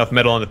totally enough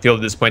metal on the field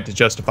at this point to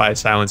justify a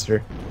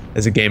silencer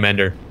as a game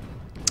ender.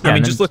 I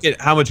mean, just look at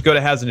how much Godde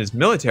has in his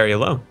military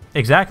alone.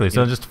 Exactly.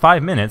 So just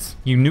 5 minutes,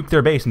 you nuke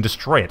their base and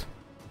destroy it.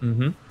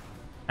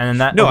 And then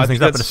that opens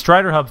things up. But a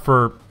Strider Hub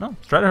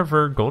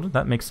for Golden,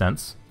 that makes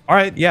sense. All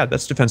right, yeah,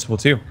 that's defensible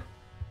too.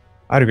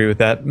 I'd agree with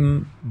that.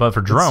 But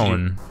for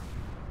drone,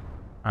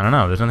 I don't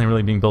know. There's nothing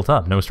really being built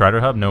up. No Strider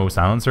Hub, no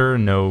Silencer,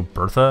 no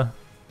Bertha,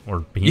 or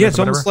Behemoth. Yeah,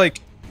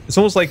 it's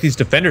almost like these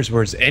defenders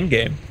were his end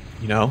game.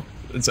 You know,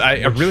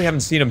 I really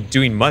haven't seen him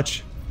doing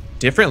much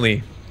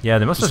differently. Yeah,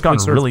 they must have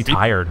gotten really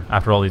tired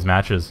after all these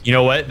matches. You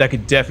know what? That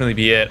could definitely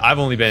be it. I've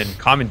only been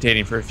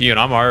commentating for a few, and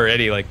I'm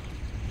already like,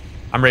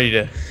 I'm ready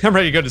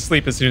to go to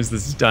sleep as soon as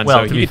this is done.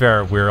 Well, to be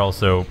fair, we're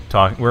also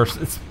talking.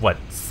 It's what,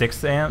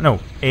 6 a.m.? No,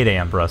 8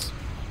 a.m. for us.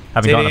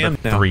 Having gone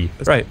up at 3.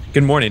 That's right.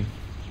 Good morning.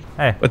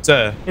 Hey, but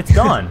it's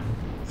gone.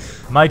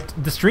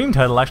 The stream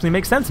title actually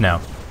makes sense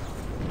now.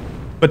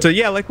 But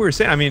yeah, like we were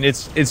saying, I mean,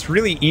 it's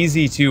really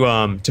easy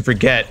to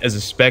forget as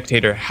a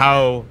spectator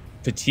how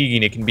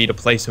fatiguing it can be to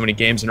play so many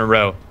games in a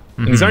row.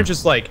 And these aren't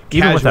just like casual,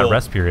 even with that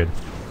rest period.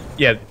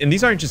 Yeah, and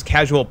these aren't just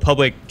casual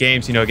public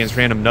games, you know, against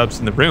random nubs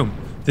in the room.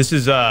 This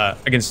is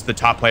against the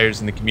top players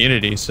in the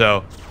community,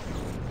 so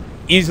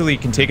easily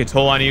can take a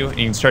toll on you, and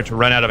you can start to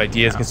run out of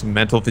ideas, get some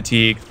mental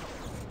fatigue.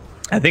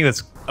 I think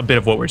that's a bit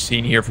of what we're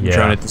seeing here from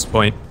Drone at this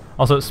point.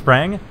 Also,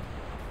 Sprang,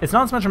 it's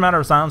not so much a matter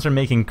of Silencer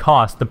making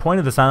cost. The point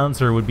of the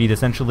Silencer would be to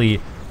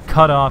essentially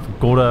cut off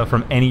Godde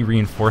from any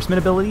reinforcement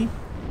ability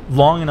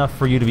long enough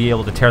for you to be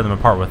able to tear them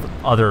apart with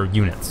other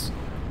units.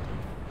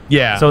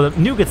 Yeah. So the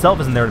nuke itself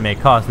isn't there to make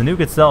cost. The nuke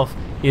itself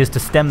is to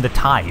stem the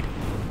tide.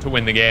 To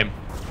win the game.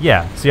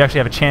 Yeah, so you actually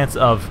have a chance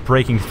of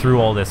breaking through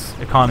all this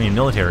economy and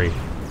military.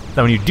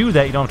 So when you do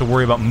that, you don't have to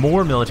worry about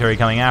more military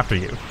coming after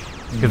you,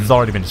 because it's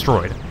already been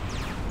destroyed.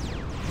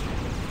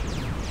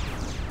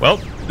 Well,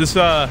 this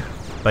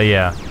but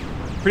yeah,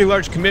 pretty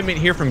large commitment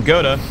here from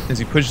Godde as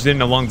he pushes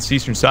in along the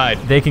eastern side.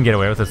 They can get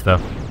away with this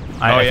though.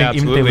 I think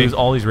even if they lose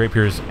all these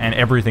rapiers and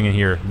everything in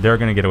here, they're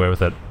going to get away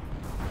with it.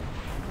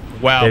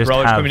 Wow,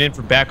 Brawler's coming in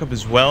for backup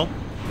as well.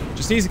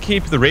 Just needs to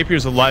keep the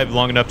rapiers alive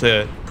long enough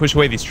to push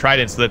away these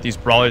tridents so that these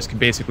brawlers can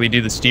basically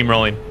do the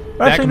steamrolling.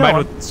 That combined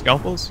with the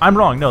scalpels? I'm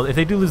wrong. No, if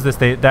they do lose this,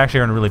 they actually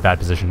are in a really bad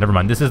position. Never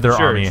mind. This is their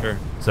army.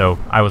 So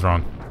I was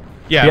wrong.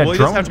 Yeah, well, he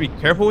does have to be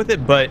careful with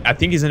it, but I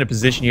think he's in a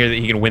position here that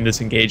he can win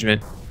this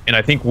engagement. And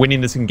I think winning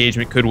this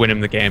engagement could win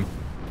him the game.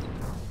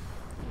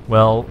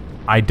 Well,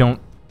 I don't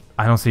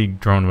see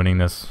Drone winning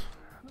this.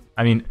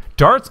 I mean,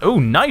 darts. Oh,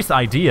 nice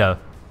idea.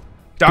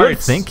 Darts. Good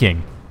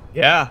thinking.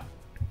 Yeah.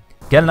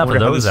 Get enough of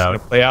those out.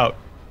 Play out.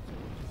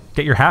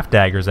 Get your half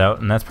daggers out,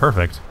 and that's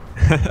perfect.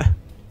 Because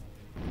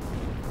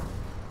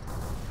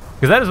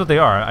that is what they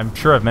are. I'm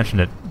sure I've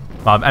mentioned it.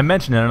 I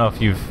mentioned it. I don't know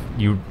if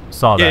you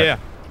saw that. Yeah,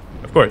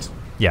 of course.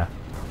 Yeah.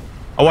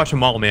 I'll watch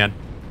them all, man.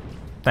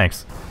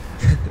 Thanks.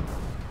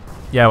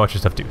 Yeah, I watch your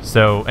stuff too.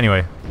 So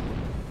anyway,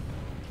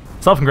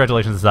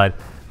 self-congratulations aside.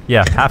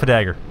 Yeah, half a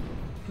dagger.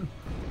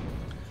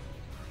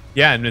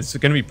 Yeah, and it's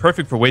going to be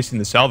perfect for wasting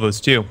the salvos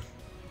too.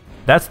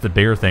 That's the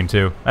bigger thing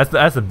too.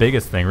 That's the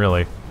biggest thing,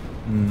 really.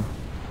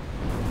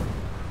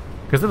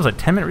 Because there was like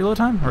 10-minute reload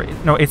time, or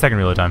no, 8-second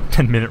reload time.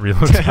 10-minute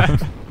reload time.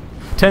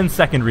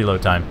 10-second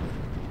reload time.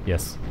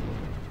 Yes.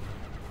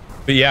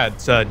 But yeah,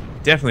 it's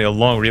definitely a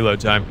long reload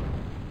time.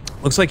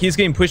 Looks like he's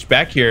getting pushed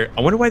back here.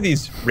 I wonder why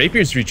these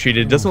rapiers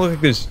retreated. It doesn't look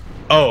like there's...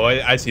 Oh,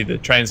 I see. The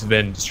tridents have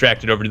been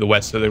distracted over to the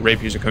west, so the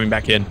rapiers are coming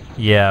back in.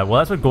 Yeah, well,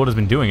 that's what Godde's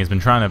been doing. Has been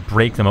trying to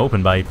break them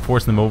open by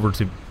forcing them over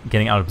to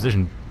getting out of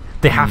position.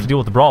 They have to deal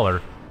with the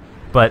brawler,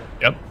 but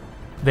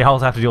they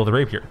also have to deal with the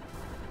rapier.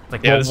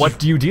 Like, well, what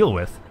do you deal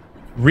with?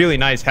 Really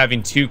nice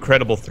having two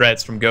credible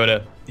threats from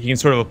Godde. He can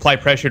sort of apply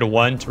pressure to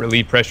one to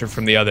relieve pressure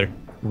from the other.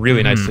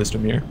 Really nice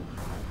system here.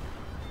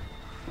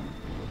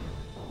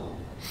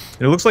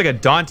 It looks like a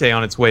Dante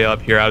on its way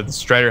up here out of the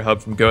Strider hub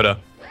from Godde.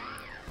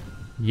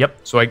 Yep.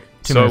 So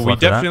we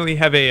definitely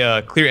have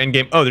a clear end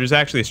game. Oh, there's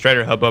actually a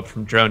Strider hub up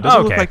from Drone.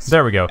 Doesn't look like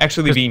there we go.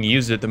 Actually being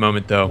used at the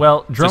moment though.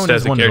 Well, Drone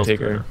is one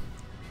caretaker.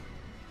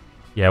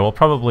 Yeah, well,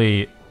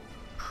 probably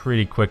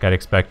pretty quick. I'd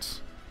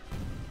expect.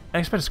 I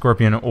expect a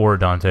Scorpion or a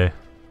Dante.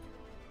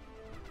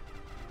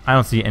 I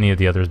don't see any of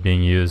the others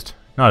being used.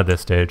 Not at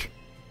this stage.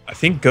 I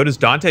think Godde's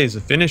Dante is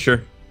a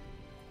finisher.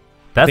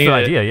 That's the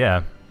idea,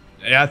 yeah.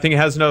 Yeah, I think it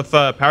has enough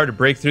power to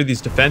break through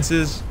these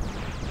defenses.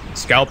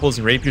 Scalpels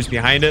and rapiers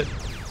behind it.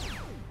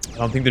 I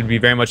don't think there'd be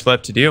very much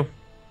left to do.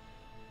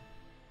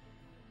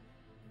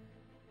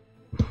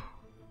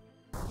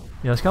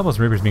 Yeah, the Scalpels and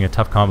rapiers being a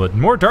tough combo.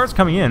 More darts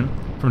coming in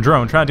from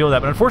Drone, trying to deal with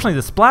that, but unfortunately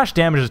the splash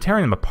damage is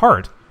tearing them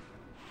apart.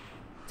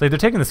 It's like they're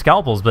taking the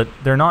Scalpels, but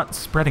they're not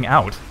spreading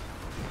out.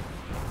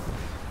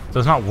 So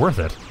it's not worth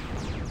it.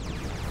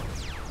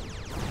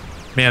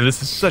 Man,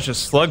 this is such a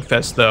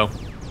slugfest, though.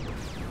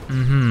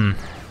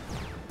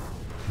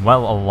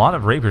 Well, a lot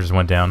of rapiers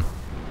went down.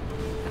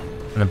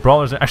 And the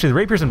brawlers... Actually, the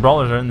rapiers and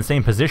brawlers are in the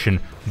same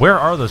position. Where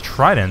are those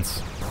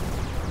tridents?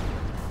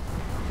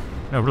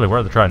 No, really, where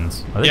are the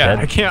tridents? Are they dead?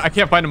 I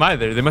can't find them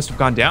either. They must have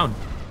gone down.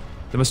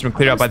 They must have been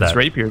cleared out by these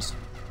rapiers.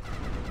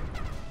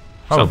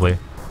 Probably.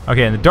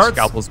 Okay, and the darts...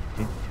 Scalpels.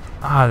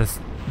 This...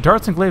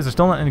 Darts and glaives are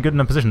still not in a good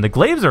enough position. The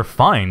glaives are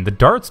fine. The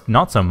darts,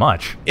 not so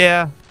much.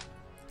 Yeah.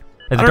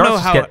 The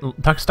darts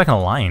just get stuck in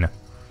a line.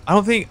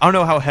 I don't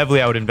know how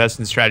heavily I would invest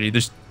in strategy.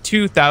 There's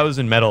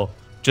 2,000 metal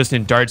just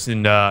in darts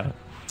and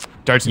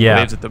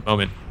glaives at the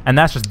moment. And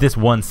that's just this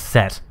one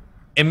set.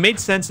 It made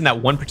sense in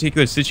that one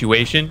particular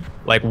situation,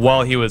 like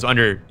while he was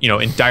under,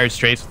 in dire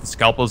straits with the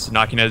scalpels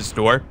knocking at his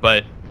door,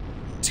 but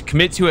to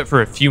commit to it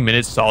for a few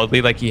minutes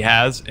solidly like he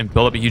has and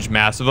build up a huge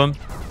mass of them,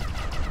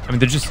 I mean,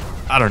 they're just,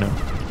 I don't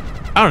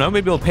know,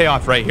 maybe it'll pay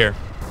off right here.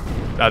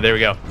 There we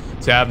go.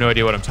 So I have no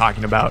idea what I'm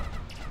talking about.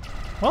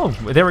 Well,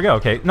 there we go.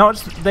 Okay. No,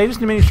 they just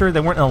made sure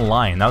they weren't in a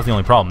line. That was the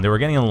only problem. They were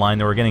getting in a line.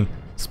 They were getting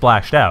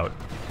splashed out.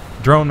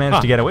 Drone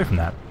managed to get away from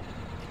that.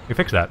 We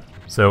fixed that.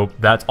 So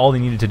that's all they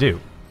needed to do.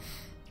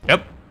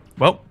 Yep.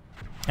 Well.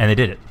 And they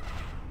did it.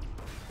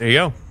 There you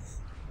go.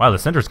 Wow, the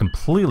center's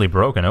completely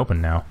broken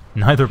open now.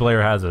 Neither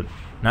player has it.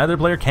 Neither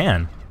player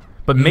can.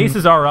 But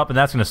maces are up, and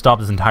that's going to stop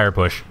this entire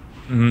push.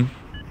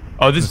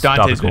 Oh, this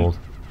Dante's been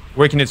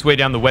working its way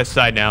down the west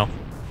side now.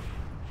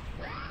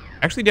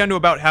 Actually down to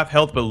about half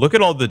health, but look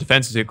at all the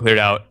defenses it cleared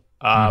out.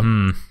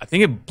 I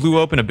think it blew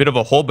open a bit of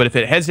a hole, but if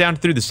it heads down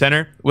through the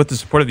center with the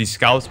support of these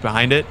scallops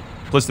behind it,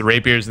 plus the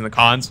rapiers and the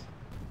cons,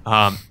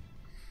 I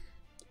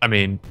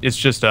mean, it's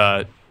just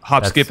a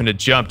hop, skip, and a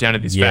jump down to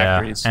these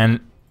factories.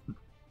 And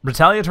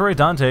retaliatory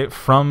Dante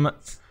from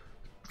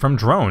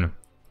drone.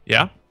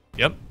 Yeah.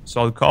 Yep.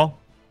 Solid call.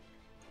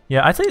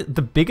 Yeah, I'd say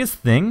the biggest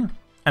thing,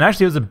 and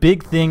actually it was a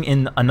big thing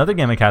in another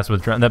game I cast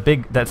with drone, that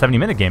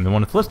 70-minute game, the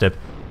one with Flistip,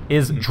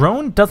 is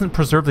drone doesn't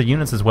preserve the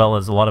units as well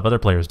as a lot of other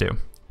players do.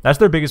 That's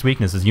their biggest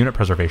weakness, is unit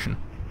preservation.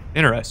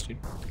 Interesting.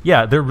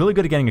 Yeah, they're really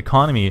good at getting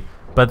economy,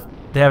 but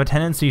they have a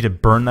tendency to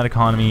burn that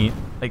economy.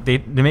 Like, they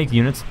make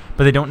units,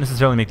 but they don't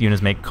necessarily make the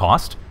units make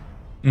cost,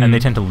 and they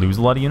tend to lose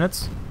a lot of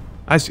units.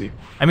 I see.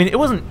 I mean, it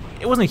wasn't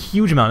a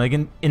huge amount.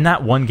 Like, in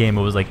that one game,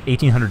 it was like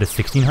 1,800 to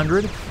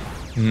 1,600,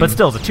 but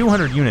still, it's a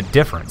 200 unit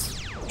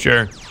difference.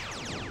 Sure.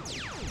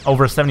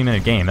 Over a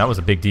 70-minute game, that was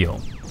a big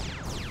deal.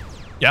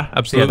 Yeah,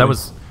 absolutely. Yeah, that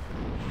was...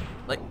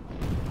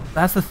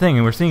 That's the thing,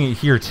 and we're seeing it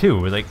here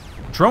too. Like,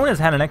 drone has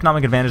had an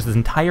economic advantage this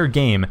entire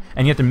game,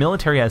 and yet the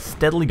military has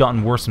steadily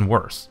gotten worse and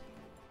worse.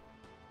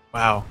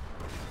 Wow.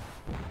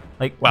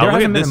 Like, there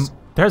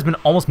has been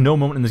almost no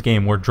moment in this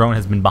game where drone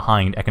has been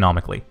behind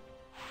economically.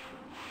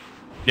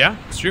 Yeah,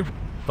 it's true.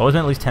 It's always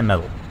been at least 10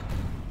 metal.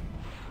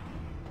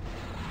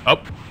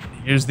 Oh,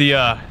 here's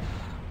the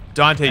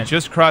Dante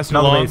just crossing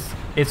along.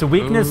 It's a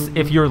weakness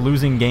if you're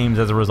losing games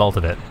as a result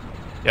of it.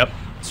 Yep,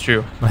 it's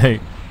true.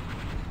 Like,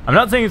 I'm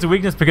not saying it's a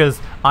weakness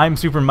because I'm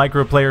super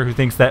micro player who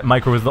thinks that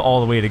micro is all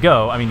the way to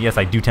go. I mean, yes,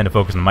 I do tend to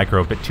focus on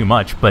micro a bit too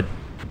much, but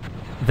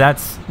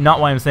that's not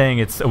why I'm saying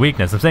it's a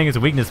weakness. I'm saying it's a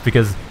weakness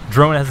because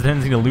drone has a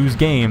tendency to lose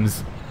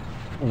games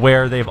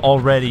where they've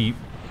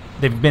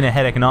been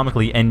ahead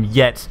economically and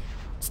yet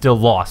still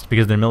lost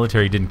because their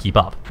military didn't keep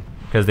up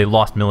because they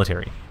lost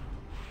military.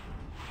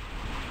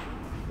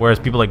 Whereas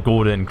people like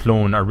Godde and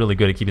Clone are really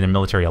good at keeping their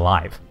military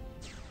alive.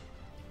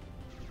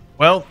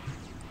 Well,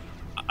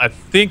 I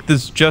think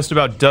this just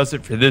about does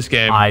it for this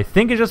game. I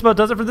think it just about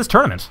does it for this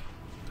tournament.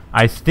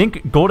 I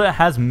think Godde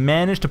has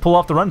managed to pull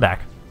off the run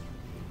back.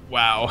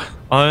 Wow.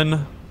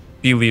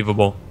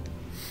 Unbelievable.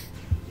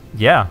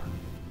 Yeah.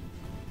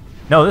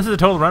 No, this is a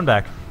total run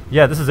back.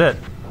 Yeah, this is it.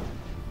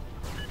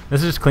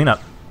 This is just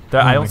cleanup.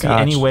 I don't see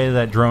any way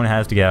that drone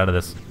has to get out of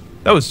this.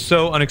 That was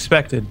so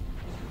unexpected.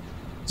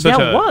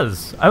 Yeah, it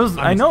was.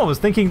 I know. I was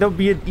thinking that would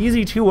be an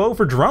easy 2-0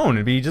 for drone.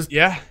 It'd be just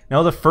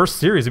the first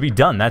series would be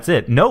done. That's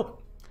it. Nope.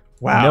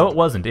 Wow. No, it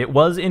wasn't. It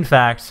was, in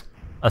fact,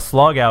 a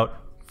slog out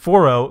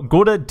 4-0.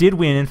 Godde did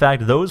win. In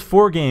fact, those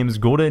 4 games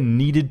Godde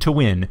needed to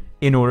win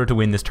in order to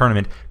win this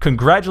tournament.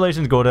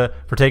 Congratulations, Godde,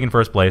 for taking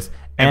first place.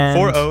 And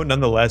 4-0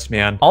 nonetheless,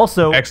 man.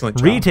 Also, excellent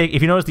job.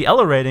 If you notice the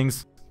Ella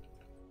ratings,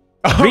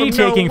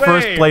 retaking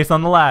first place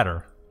on the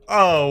ladder.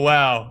 Oh,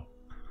 wow.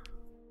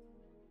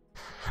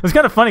 It was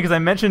kind of funny because I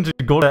mentioned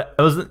to Godde,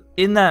 I was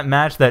in that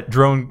match that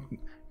drone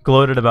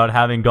gloated about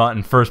having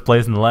gotten first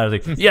place in the ladder.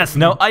 Like, yes,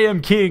 now I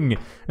am king.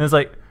 And it's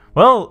like,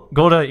 well,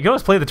 Godde, you can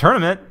always play the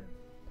tournament.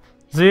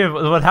 See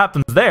what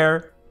happens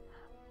there.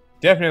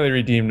 Definitely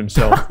redeemed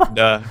himself.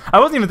 I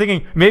wasn't even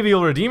thinking maybe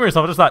you'll redeem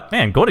yourself. I just thought,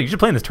 man, Godde, you should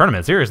play in this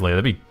tournament. Seriously,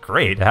 that'd be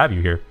great to have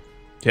you here.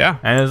 Yeah.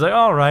 And it was like,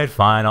 all right,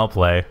 fine, I'll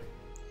play.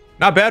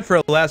 Not bad for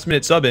a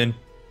last-minute sub-in.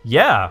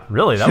 Yeah,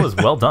 really, that was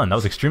well done. That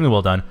was extremely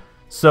well done.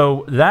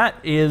 So that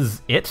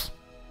is it.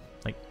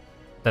 Like,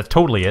 that's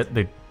totally it.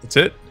 That's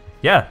it?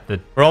 Yeah.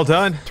 We're all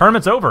done.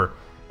 Tournament's over.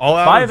 All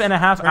out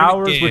 5.5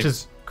 hours, games. Which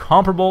is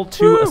comparable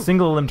to a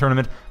single elim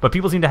tournament, but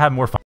people seem to have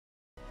more fun.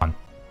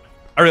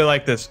 I really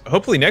like this.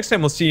 Hopefully next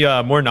time we'll see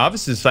more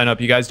novices sign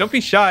up, you guys. Don't be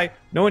shy.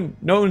 No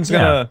one's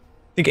gonna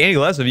think any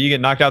less of you. You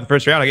get knocked out the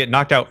first round. I get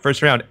knocked out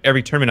first round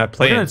every tournament I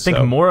play in. We're gonna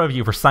think more of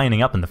you for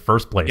signing up in the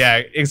first place. Yeah,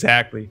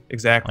 exactly.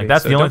 Like,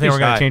 that's the only thing we're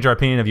gonna change our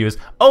opinion of you is,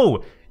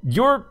 oh,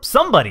 you're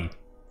somebody.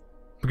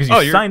 Because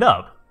you signed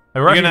up.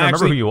 We're actually gonna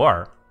remember who you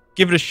are.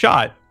 Give it a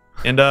shot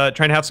and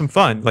try and have some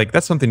fun. Like,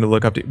 that's something to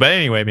look up to. But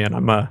anyway, man,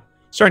 I'm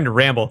starting to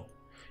ramble.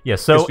 Yeah,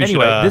 so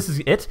anyway, this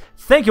is it.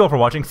 Thank you all for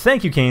watching.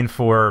 Thank you, Kaen,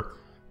 for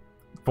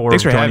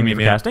thanks for joining having me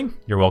for casting.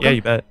 You're welcome. Yeah,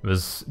 you bet. It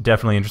was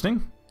definitely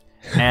interesting.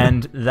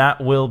 And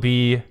that will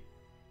be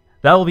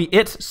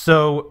it.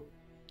 So,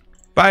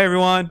 bye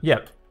everyone.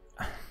 Yep.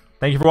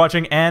 Thank you for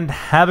watching, and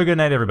have a good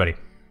night, everybody.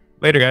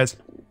 Later, guys.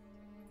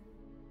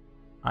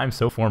 I'm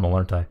so formal,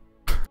 aren't I?